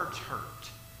 Words hurt.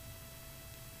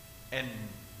 And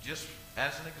just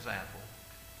as an example,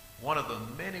 one of the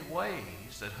many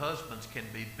ways that husbands can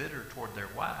be bitter toward their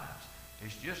wives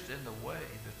is just in the way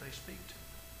that they speak to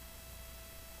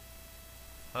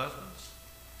them. Husbands,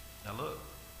 now look,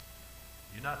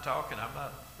 you're not talking, I'm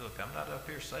not up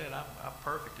here saying I'm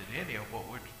perfect at any of what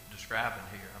we're describing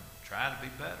here. I'm trying to be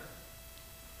better.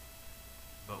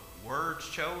 But words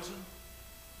chosen,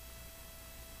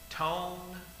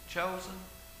 tone chosen,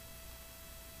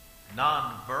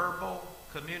 nonverbal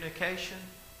communication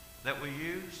that we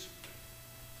use,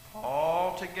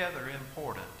 all together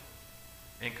important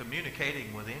in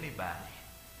communicating with anybody,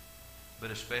 but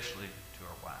especially to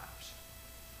our wives.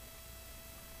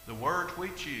 The words we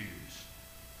choose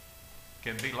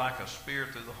can be like a spear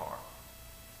through the heart.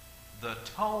 The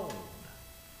tone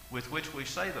with which we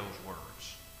say those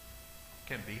words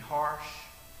can be harsh,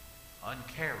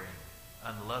 uncaring,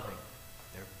 unloving.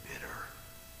 They're bitter.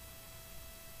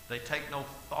 They take no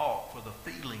thought for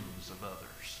the feelings of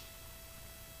others.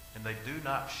 And they do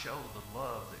not show the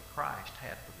love that Christ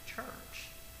had for the church.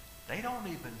 They don't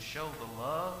even show the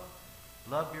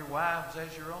love your wives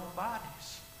as your own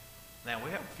bodies. Now,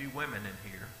 we have a few women in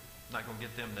here. I'm not going to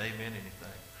get them to amen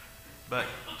anything. But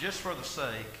just for the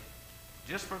sake,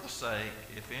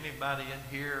 if anybody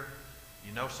in here,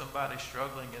 you know somebody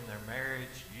struggling in their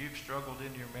marriage, you've struggled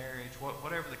in your marriage,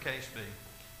 whatever the case be,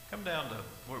 come down to,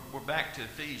 we're back to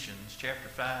Ephesians chapter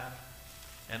 5,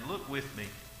 and look with me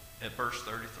at verse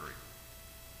 33.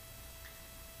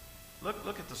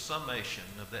 Look at the summation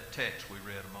of that text we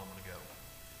read a moment ago.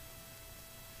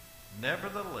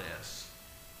 Nevertheless,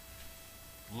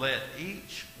 let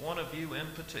each one of you in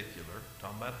particular,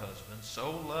 talking about husbands,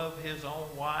 so love his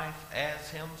own wife as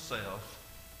himself,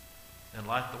 and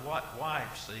let the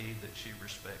wife see that she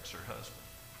respects her husband.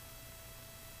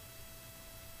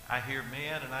 I hear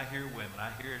men and I hear women.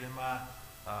 I hear it in my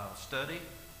study,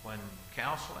 when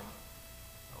counseling,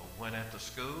 when at the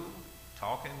school,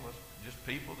 talking with just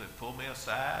people that pull me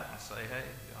aside and say, hey,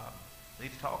 I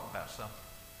need to talk about something.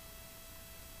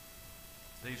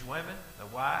 These women, the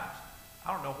wives,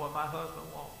 I don't know what my husband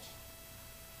wants.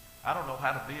 I don't know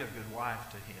how to be a good wife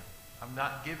to him. I'm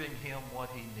not giving him what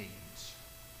he needs.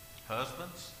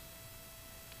 Husbands,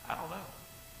 I don't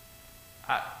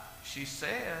know. She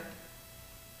said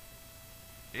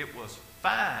it was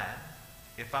fine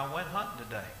if I went hunting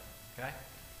today. Okay?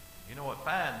 You know what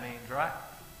fine means, right?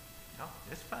 No,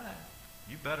 it's fine.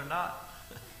 You better not.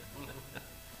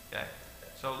 Okay?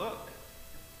 So look,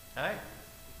 hey,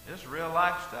 this is real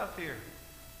life stuff here.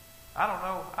 I don't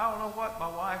know what my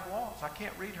wife wants. I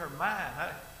can't read her mind.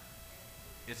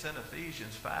 It's in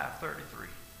Ephesians 5:33.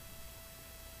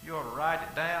 You ought to write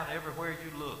it down everywhere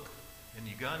you look, in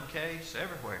your gun case,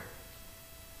 everywhere.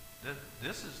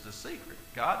 This is the secret.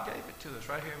 God gave it to us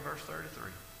right here in verse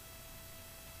 33.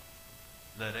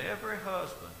 Let every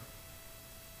husband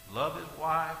love his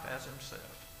wife as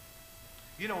himself.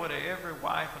 You know what every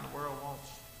wife in the world wants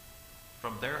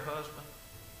from their husband?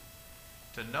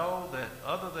 To know that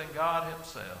other than God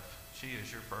himself, she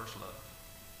is your first love.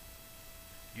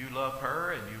 You love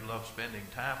her and you love spending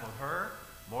time with her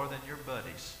more than your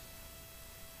buddies.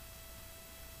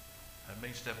 That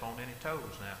means step on any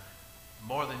toes now.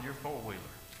 More than your four-wheeler.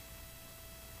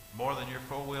 More than your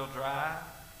four-wheel drive.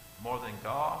 More than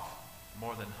golf.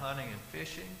 More than hunting and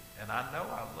fishing. And I know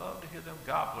I love to hear them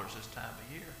gobblers this time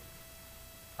of year.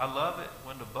 I love it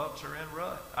when the bucks are in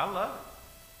rut. I love it.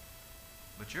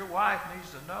 But your wife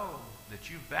needs to know that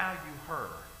you value her.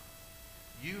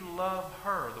 You love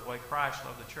her the way Christ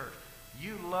loved the church.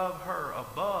 You love her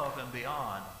above and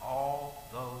beyond all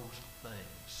those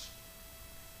things.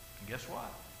 And guess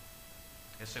what?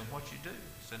 It's in what you do.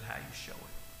 It's in how you show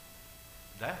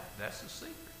it. That's the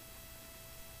secret.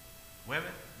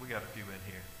 Women, we got a few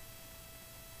in here.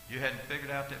 You hadn't figured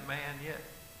out that man yet.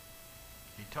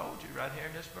 He told you right here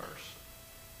in this verse.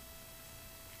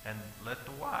 And let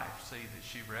the wife see that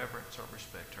she reverence or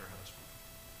respect her husband.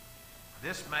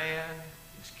 This man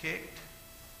is kicked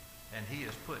and he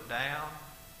is put down.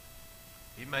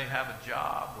 He may have a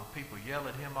job where people yell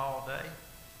at him all day.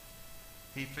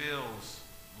 He feels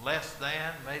less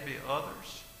than maybe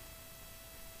others.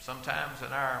 Sometimes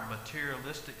in our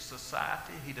materialistic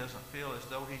society, he doesn't feel as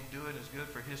though he's doing as good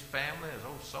for his family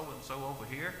as so-and-so over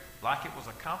here, like it was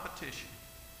a competition.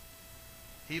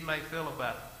 He may feel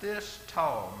about this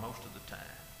tall most of the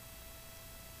time.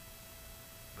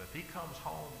 But if he comes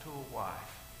home to a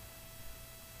wife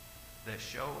that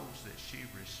shows that she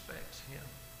respects him,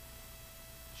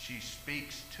 she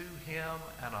speaks to him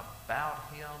and about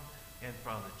him in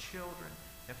front of the children,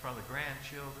 in front of the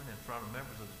grandchildren, in front of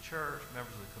members of the church,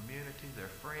 members of the community, their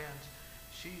friends.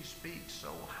 She speaks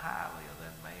so highly of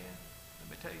that man.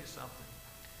 Let me tell you something.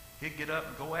 He'd get up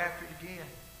and go after it again,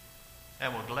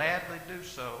 and will gladly do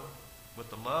so with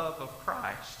the love of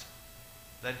Christ,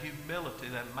 that humility,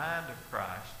 that mind of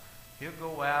Christ. He'll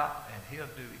go out and he'll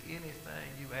do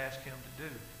anything you ask him to do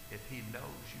if he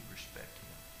knows you respect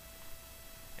him,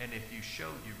 and if you show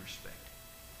you respect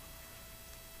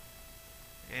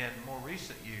him. In more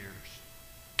recent years,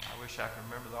 I wish I could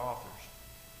remember the authors,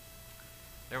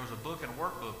 there was a book and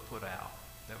workbook put out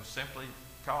that was simply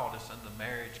called, it's in the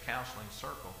marriage counseling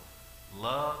circle,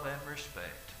 Love and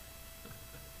Respect.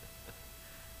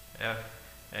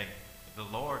 Hey, the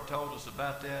Lord told us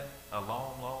about that a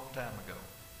long, long time ago.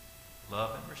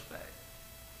 Love and respect.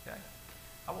 Okay?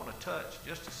 I want to touch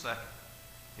just a second.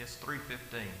 It's 3:15.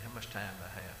 How much time do I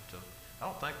have? I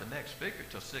don't think the next speaker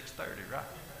till 6:30, right?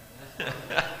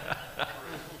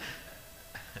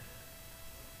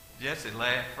 Jesse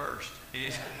laughed first.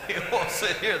 He won't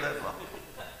sit here that long.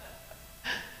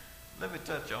 Let me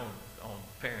touch on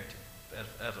parenting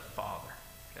as a father.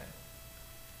 Okay?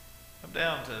 Come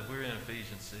down to, we're in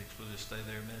Ephesians 6. We'll just stay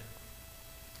there a minute.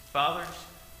 Fathers,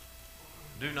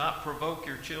 do not provoke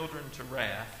your children to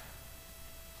wrath,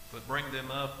 but bring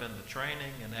them up in the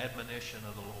training and admonition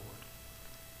of the Lord.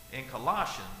 In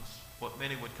Colossians, what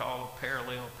many would call a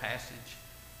parallel passage,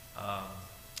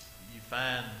 you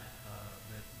find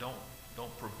that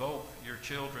don't provoke your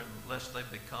children lest they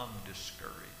become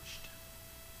discouraged.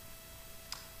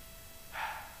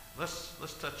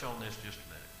 Let's touch on this just a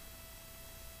minute.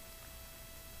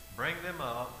 Bring them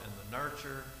up in the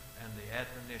nurture and the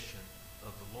admonition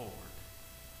of the Lord,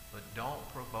 but don't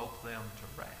provoke them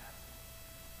to wrath.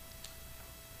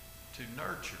 To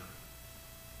nurture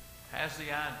has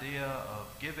the idea of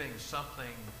giving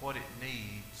something what it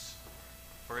needs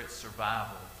for its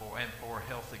survival and for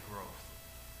healthy growth.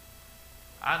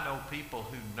 I know people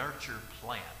who nurture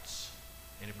plants.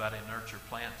 Anybody nurture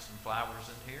plants and flowers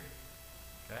in here?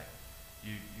 Okay?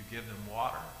 You give them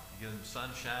water, you give them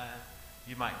sunshine.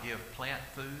 You might give plant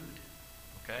food,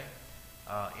 okay?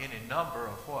 Any number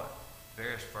of what?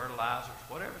 Various fertilizers,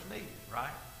 whatever's needed,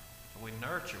 right? So we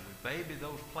nurture, we baby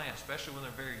those plants, especially when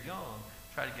they're very young,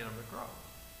 try to get them to grow.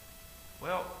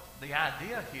 Well, the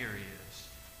idea here is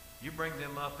you bring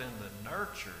them up in the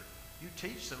nurture, you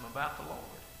teach them about the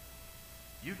Lord.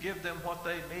 You give them what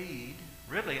they need,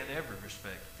 really in every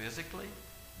respect, physically,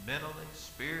 mentally,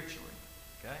 spiritually,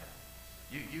 okay?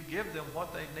 You give them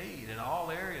what they need in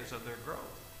all areas of their growth.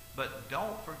 But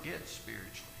don't forget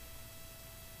spiritually.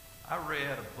 I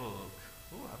read a book,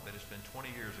 I bet it's been 20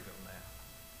 years ago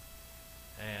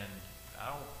now. And I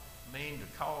don't mean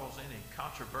to cause any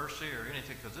controversy or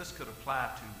anything, because this could apply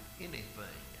to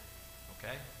anything,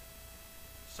 okay?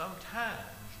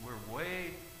 Sometimes we're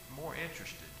way more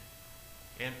interested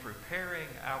in preparing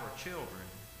our children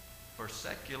for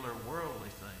secular worldly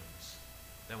things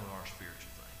than we are spiritual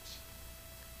things.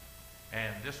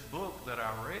 And this book that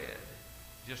I read,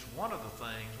 just one of the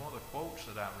things, one of the quotes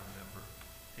that I remember,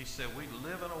 he said, we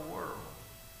live in a world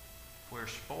where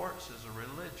sports is a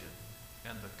religion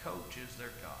and the coach is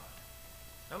their God.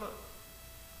 Now look,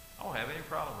 I don't have any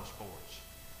problem with sports.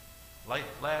 Late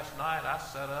last night, I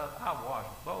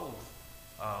watched both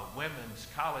women's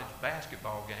college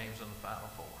basketball games in the Final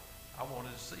Four. I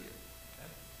wanted to see it. Okay?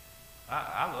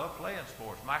 I love playing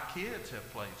sports. My kids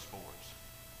have played sports.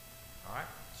 All right?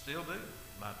 Still do.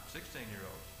 My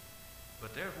 16-year-olds.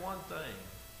 But there's one thing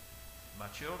my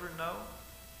children know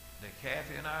that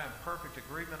Kathy and I are in perfect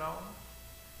agreement on.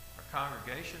 Our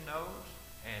congregation knows.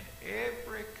 And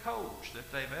every coach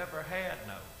that they've ever had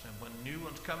knows. And when new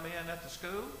ones come in at the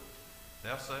school,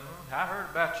 they'll say, I heard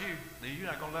about you. You're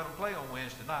not going to let them play on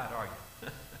Wednesday night, are you?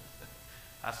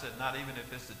 I said, not even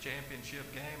if it's the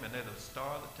championship game and they're the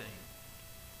star of the team.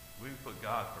 We put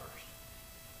God first.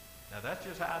 Now, that's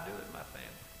just how I do it in my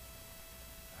family.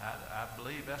 I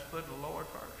believe that's putting the Lord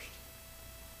first.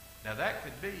 Now, that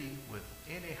could be with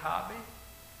any hobby.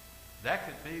 That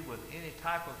could be with any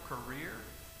type of career.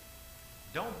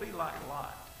 Don't be like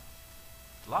Lot.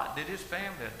 Lot did his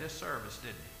family a disservice,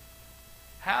 didn't he?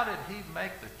 How did he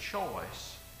make the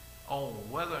choice on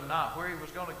whether or not where he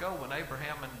was going to go when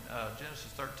Abraham in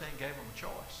Genesis 13 gave him a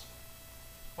choice?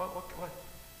 What?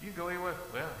 You can go anywhere.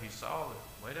 Well, he saw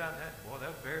that way down there. Boy, that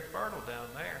was very fertile down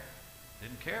there.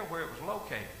 Didn't care where it was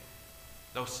located.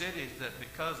 Those cities that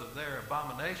because of their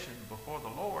abomination before the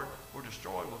Lord were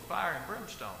destroyed with fire and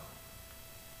brimstone.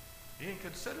 He didn't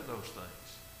consider those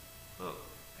things. Look,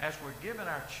 as we're giving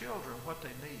our children what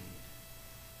they need,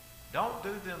 don't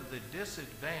do them the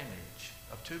disadvantage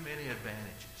of too many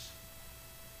advantages.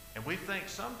 And we think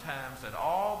sometimes that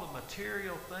all the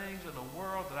material things in the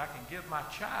world that I can give my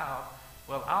child,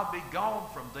 well, I'll be gone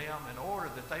from them in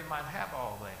order that they might have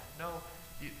all that. No,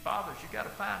 fathers, you got to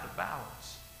find a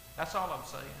balance. That's all I'm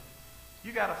saying.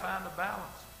 You got to find a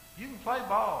balance. You can play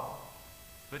ball,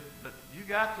 but you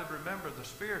got to remember the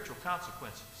spiritual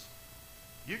consequences.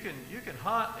 You can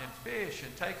hunt and fish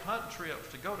and take hunting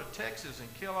trips to go to Texas and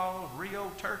kill all those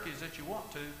Rio turkeys that you want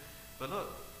to, but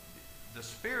look, the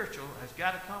spiritual has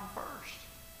got to come first.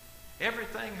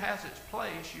 Everything has its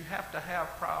place. You have to have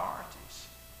priorities.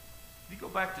 You go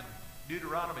back to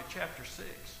Deuteronomy chapter 6,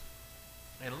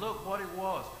 and look what it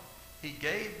was. He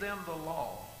gave them the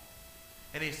law,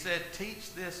 and he said,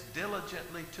 teach this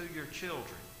diligently to your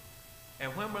children.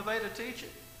 And when were they to teach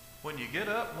it? When you get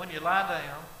up, when you lie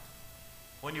down,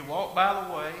 when you walk by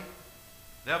the way,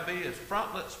 they'll be as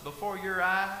frontlets before your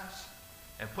eyes,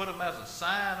 and put them as a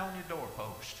sign on your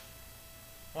doorpost.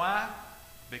 Why?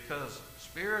 Because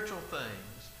spiritual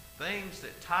things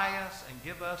that tie us and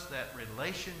give us that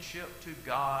relationship to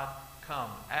God,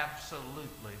 come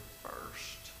absolutely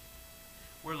first.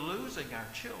 We're losing our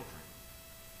children.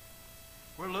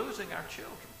 We're losing our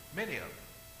children, many of them.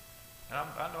 And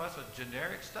I know that's a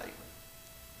generic statement.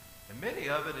 And many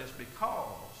of it is because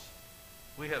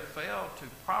we have failed to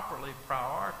properly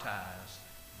prioritize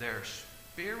their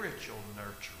spiritual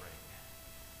nurturing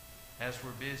as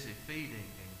we're busy feeding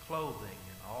and clothing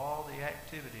and all the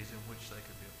activities in which they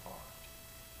could be a part.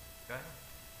 Okay?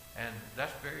 And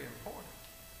that's very important.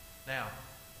 Now,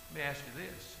 let me ask you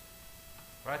this.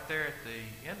 Right there at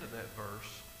the end of that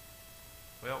verse,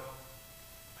 well,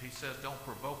 he says don't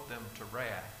provoke them to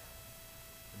wrath.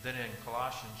 And then in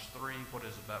Colossians 3, what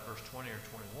is it, about verse 20 or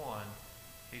 21,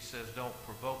 he says don't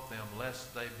provoke them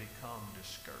lest they become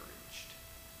discouraged.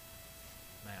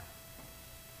 Now,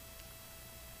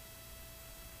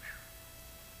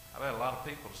 I've had a lot of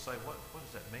people say, what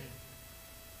does that mean?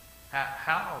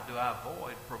 How do I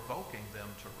avoid provoking them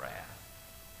to wrath?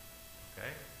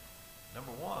 Okay?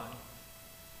 Number one,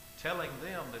 telling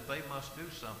them that they must do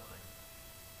something.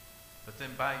 But then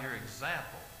by your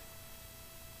example,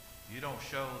 you don't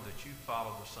show that you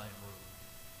follow the same rule.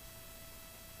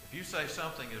 If you say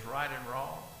something is right and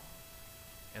wrong,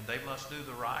 and they must do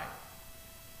the right,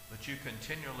 but you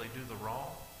continually do the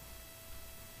wrong,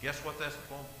 guess what that's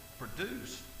going to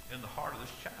produce in the heart of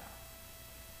this child?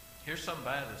 Here's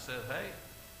somebody that says, hey,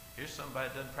 here's somebody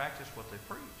that doesn't practice what they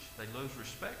preach. They lose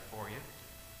respect for you,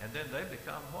 and then they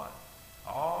become what?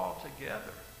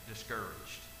 Altogether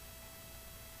discouraged.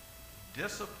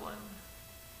 Discipline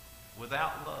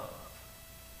without love.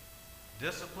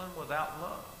 Discipline without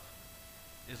love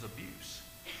is abuse.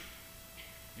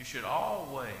 You should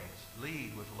always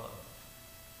lead with love.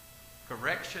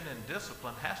 Correction and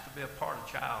discipline has to be a part of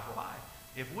a child's life.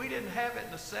 If we didn't have it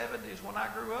in the 70s when I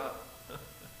grew up,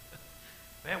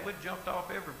 man, we'd jumped off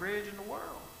every bridge in the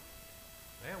world.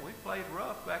 Man, we played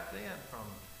rough back then from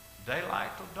daylight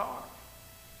till dark.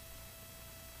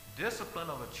 Discipline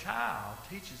of a child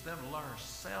teaches them to learn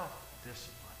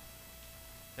self-discipline.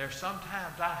 There's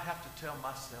sometimes I have to tell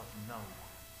myself no.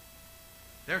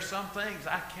 There's some things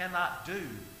I cannot do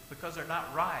because they're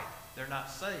not right. They're not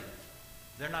safe.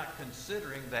 They're not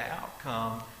considering the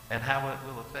outcome and how it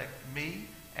will affect me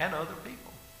and other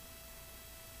people.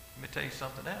 Let me tell you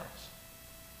something else.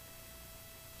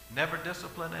 Never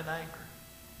discipline in anger.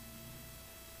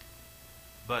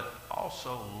 But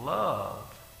also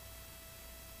love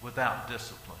without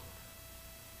discipline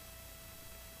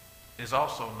is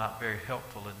also not very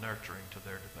helpful in nurturing to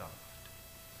their development.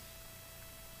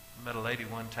 I met a lady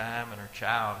one time and her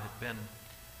child had been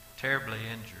terribly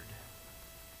injured.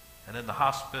 And in the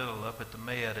hospital up at the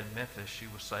Med in Memphis, she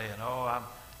was saying, oh,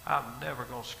 I'm never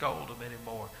going to scold him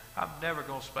anymore. I'm never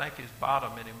going to spank his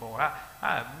bottom anymore.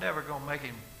 I'm never going to make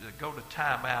him go to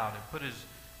timeout and put his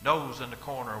nose in the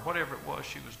corner or whatever it was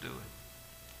she was doing.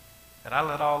 And I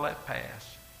let all that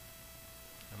pass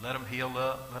and let him heal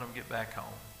up, let him get back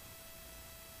home.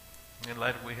 And then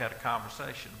later we had a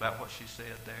conversation about what she said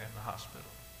there in the hospital.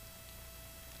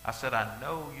 I said, I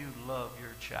know you love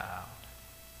your child,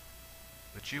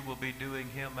 but you will be doing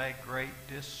him a great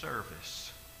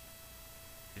disservice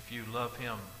if you love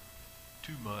him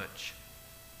too much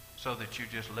so that you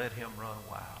just let him run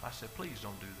wild. I said, please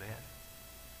don't do that.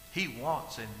 He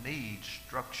wants and needs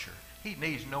structure. He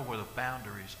needs to know where the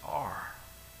boundaries are.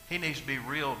 He needs to be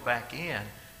reeled back in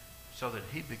so that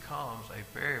he becomes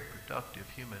a very productive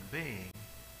human being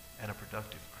and a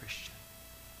productive Christian.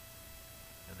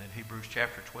 And then Hebrews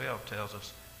chapter 12 tells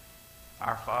us,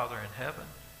 our Father in heaven,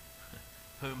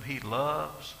 whom he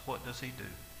loves, what does he do?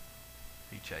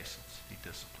 He chastens, he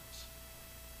disciplines.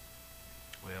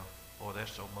 Well, boy,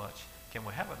 there's so much. Can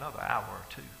we have another hour or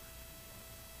two?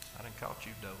 I done caught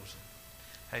you dozing.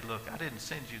 Hey, look, I didn't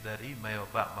send you that email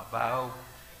about my bio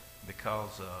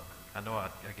because I know I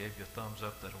gave you a thumbs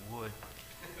up that I would.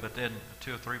 But then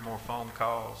 2 or 3 more phone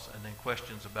calls and then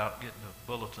questions about getting the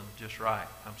bulletin just right.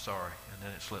 I'm sorry. And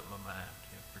then it slipped my mind.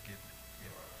 Forgive me.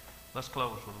 Let's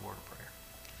close with a word of prayer.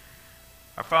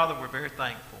 Our Father, we're very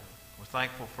thankful. We're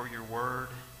thankful for your word.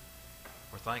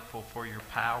 We're thankful for your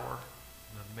power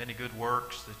and the many good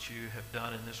works that you have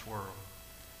done in this world.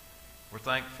 We're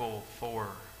thankful for,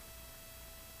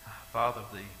 Father,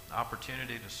 the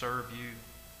opportunity to serve you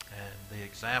and the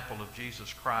example of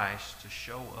Jesus Christ to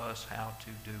show us how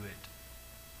to do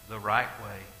it the right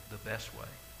way, the best way.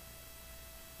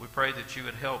 We pray that you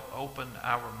would help open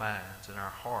our minds and our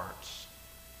hearts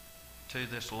to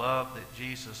this love that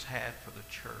Jesus had for the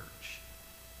church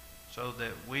so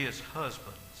that we as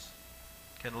husbands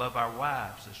can love our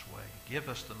wives this way. Give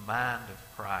us the mind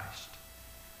of Christ.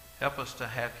 Help us to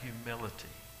have humility.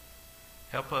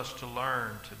 Help us to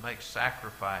learn to make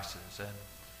sacrifices and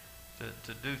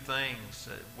to do things,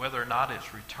 whether or not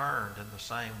it's returned in the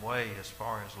same way as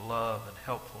far as love and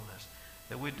helpfulness,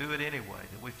 that we do it anyway,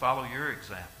 that we follow your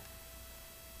example.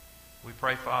 We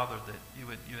pray, Father, that you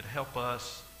would help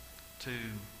us to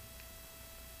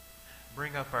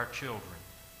bring up our children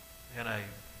in a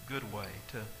good way,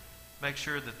 to make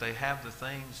sure that they have the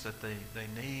things that they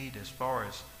need as far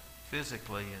as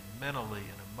physically and mentally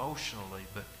and emotionally.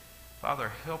 But,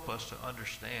 Father, help us to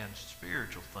understand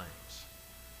spiritual things,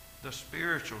 the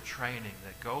spiritual training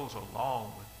that goes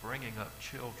along with bringing up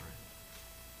children.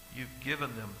 You've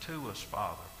given them to us,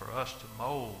 Father, for us to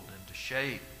mold and to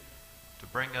shape, to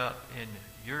bring up in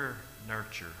your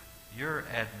nurture, your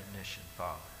admonition,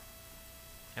 Father.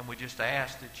 And we just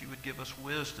ask that you would give us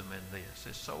wisdom in this.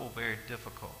 It's so very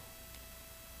difficult.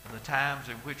 In the times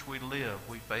in which we live,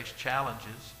 we face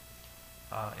challenges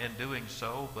in doing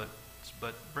so,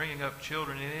 but bringing up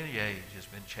children in any age has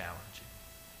been challenging.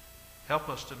 Help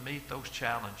us to meet those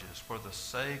challenges for the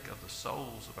sake of the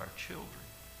souls of our children.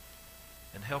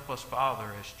 And help us,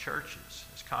 Father, as churches,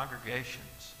 as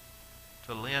congregations,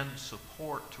 to lend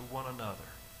support to one another,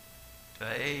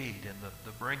 to aid in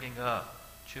the bringing up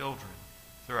children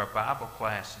through our Bible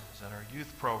classes and our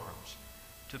youth programs,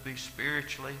 to be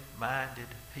spiritually minded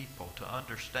people, to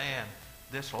understand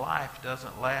this life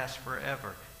doesn't last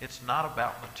forever. It's not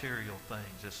about material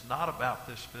things. It's not about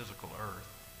this physical earth.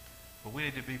 But we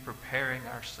need to be preparing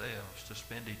ourselves to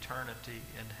spend eternity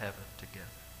in heaven together.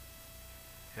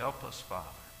 Help us, Father.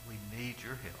 We need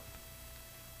your help.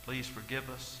 Please forgive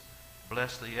us.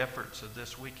 Bless the efforts of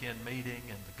this weekend meeting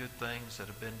and the good things that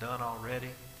have been done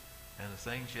already and the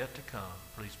things yet to come.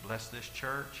 Please bless this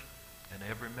church and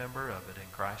every member of it in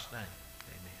Christ's name.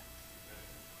 Amen.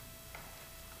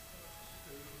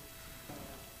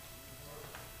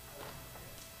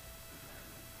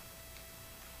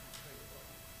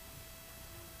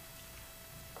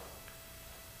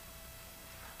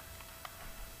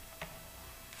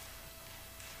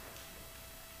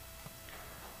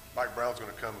 Mike Brown's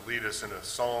going to come lead us in a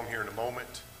song here in a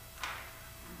moment.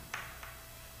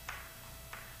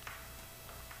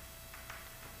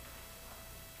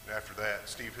 after that,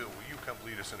 Steve Hill, will you come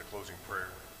lead us in a closing prayer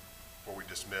before we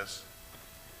dismiss?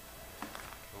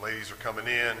 The ladies are coming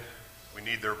in. We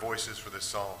need their voices for this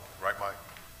song. Right, Mike?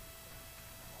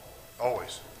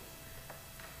 Always.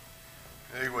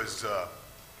 He was,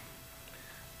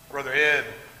 Brother Ed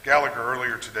Gallagher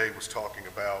earlier today was talking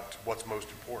about what's most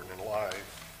important in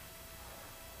life.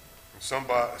 And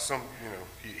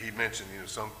he mentioned,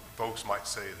 some folks might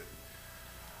say that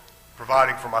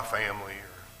providing for my family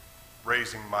or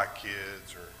raising my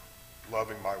kids or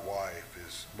loving my wife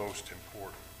is most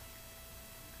important.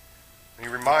 And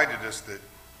he reminded us that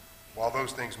while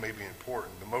those things may be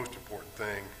important, the most important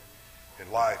thing in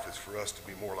life is for us to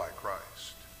be more like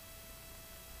Christ.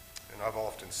 And I've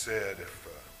often said, if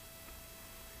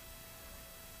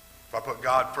I put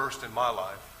God first in my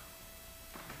life,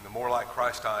 and the more like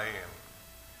Christ I am,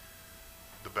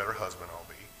 the better husband I'll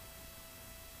be,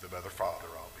 the better father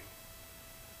I'll be.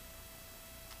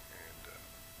 And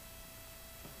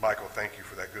Michael, thank you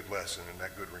for that good lesson and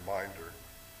that good reminder.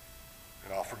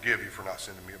 And I'll forgive you for not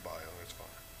sending me a bio. That's fine.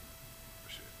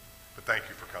 Appreciate it. But thank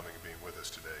you for coming and being with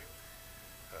us today.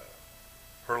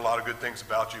 Heard a lot of good things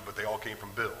about you, but they all came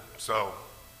from Bill. So,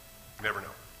 you never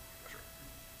know. That's right.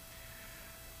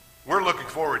 We're looking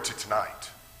forward to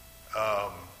tonight.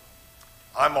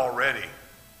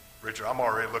 Richard, I'm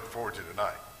already looking forward to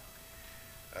tonight.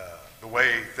 The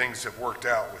way things have worked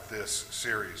out with this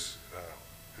series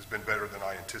has been better than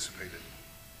I anticipated.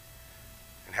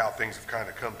 And how things have kind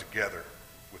of come together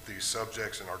with these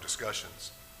subjects and our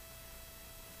discussions.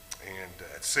 And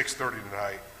at 6:30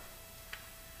 tonight,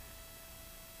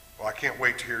 well, I can't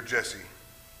wait to hear Jesse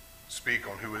speak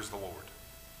on who is the Lord.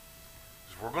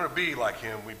 Because if we're going to be like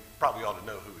him, we probably ought to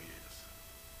know who he is.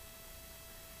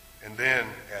 And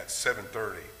then at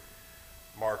 7:30,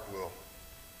 Mark will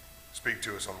speak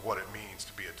to us on what it means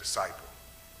to be a disciple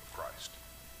of Christ.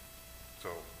 So,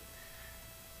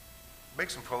 make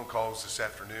some phone calls this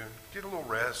afternoon. Get a little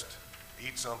rest.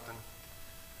 Eat something.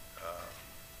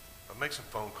 But make some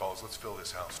phone calls. Let's fill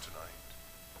this house tonight.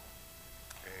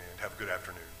 And have a good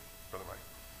afternoon. Brother Mike.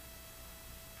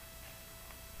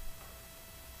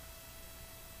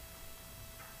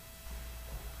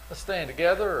 Let's stand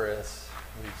together as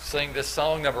we sing this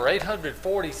song, number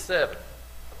 847.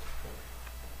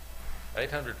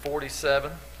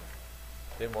 847.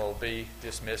 Then we'll be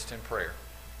dismissed in prayer.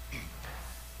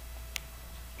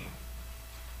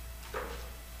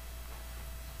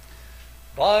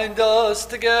 Bind us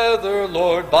together,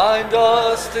 Lord, bind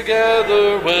us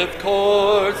together with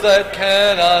cords that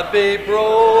cannot be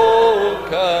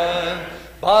broken.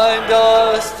 Bind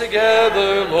us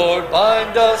together, Lord,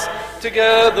 bind us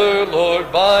together,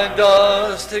 Lord, bind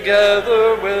us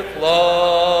together with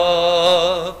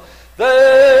love.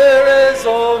 There is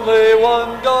only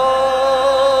one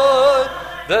God,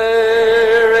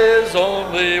 there is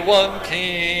only one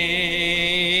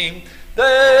King,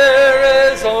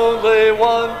 there is only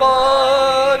one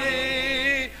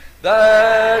body,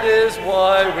 that is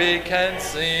why we can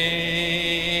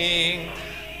sing.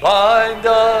 Bind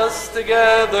us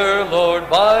together, Lord,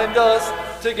 bind us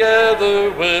together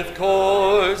with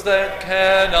cords that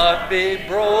cannot be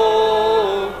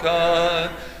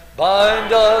broken.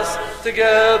 Bind us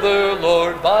together,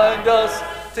 Lord, bind us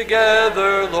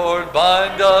together, Lord,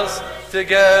 bind us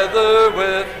together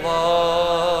with love.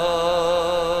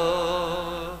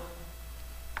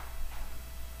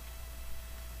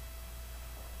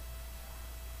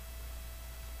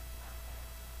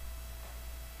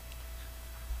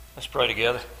 Let's pray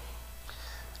together.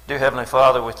 Dear Heavenly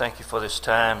Father, we thank you for this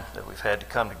time that we've had to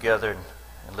come together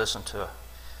and listen to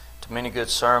many good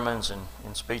sermons and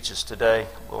speeches today.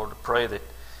 Lord, I pray that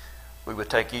we would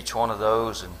take each one of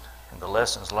those and the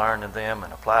lessons learned in them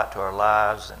and apply it to our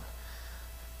lives and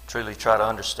truly try to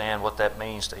understand what that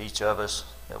means to each of us,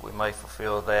 that we may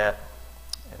fulfill that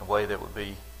in a way that would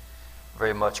be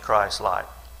very much Christ-like.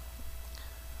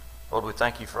 Lord, we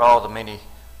thank you for all the many,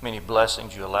 many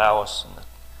blessings you allow us and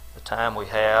the time we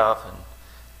have and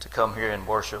to come here and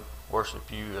worship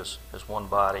you as one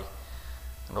body.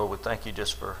 And Lord, we thank you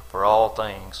just for all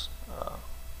things.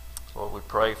 Lord, we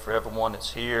pray for everyone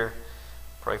that's here.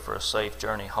 Pray for a safe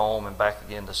journey home and back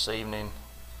again this evening.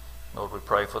 Lord, we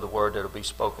pray for the word that will be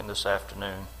spoken this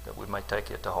afternoon, that we may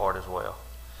take it to heart as well.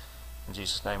 In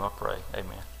Jesus' name I pray.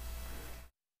 Amen.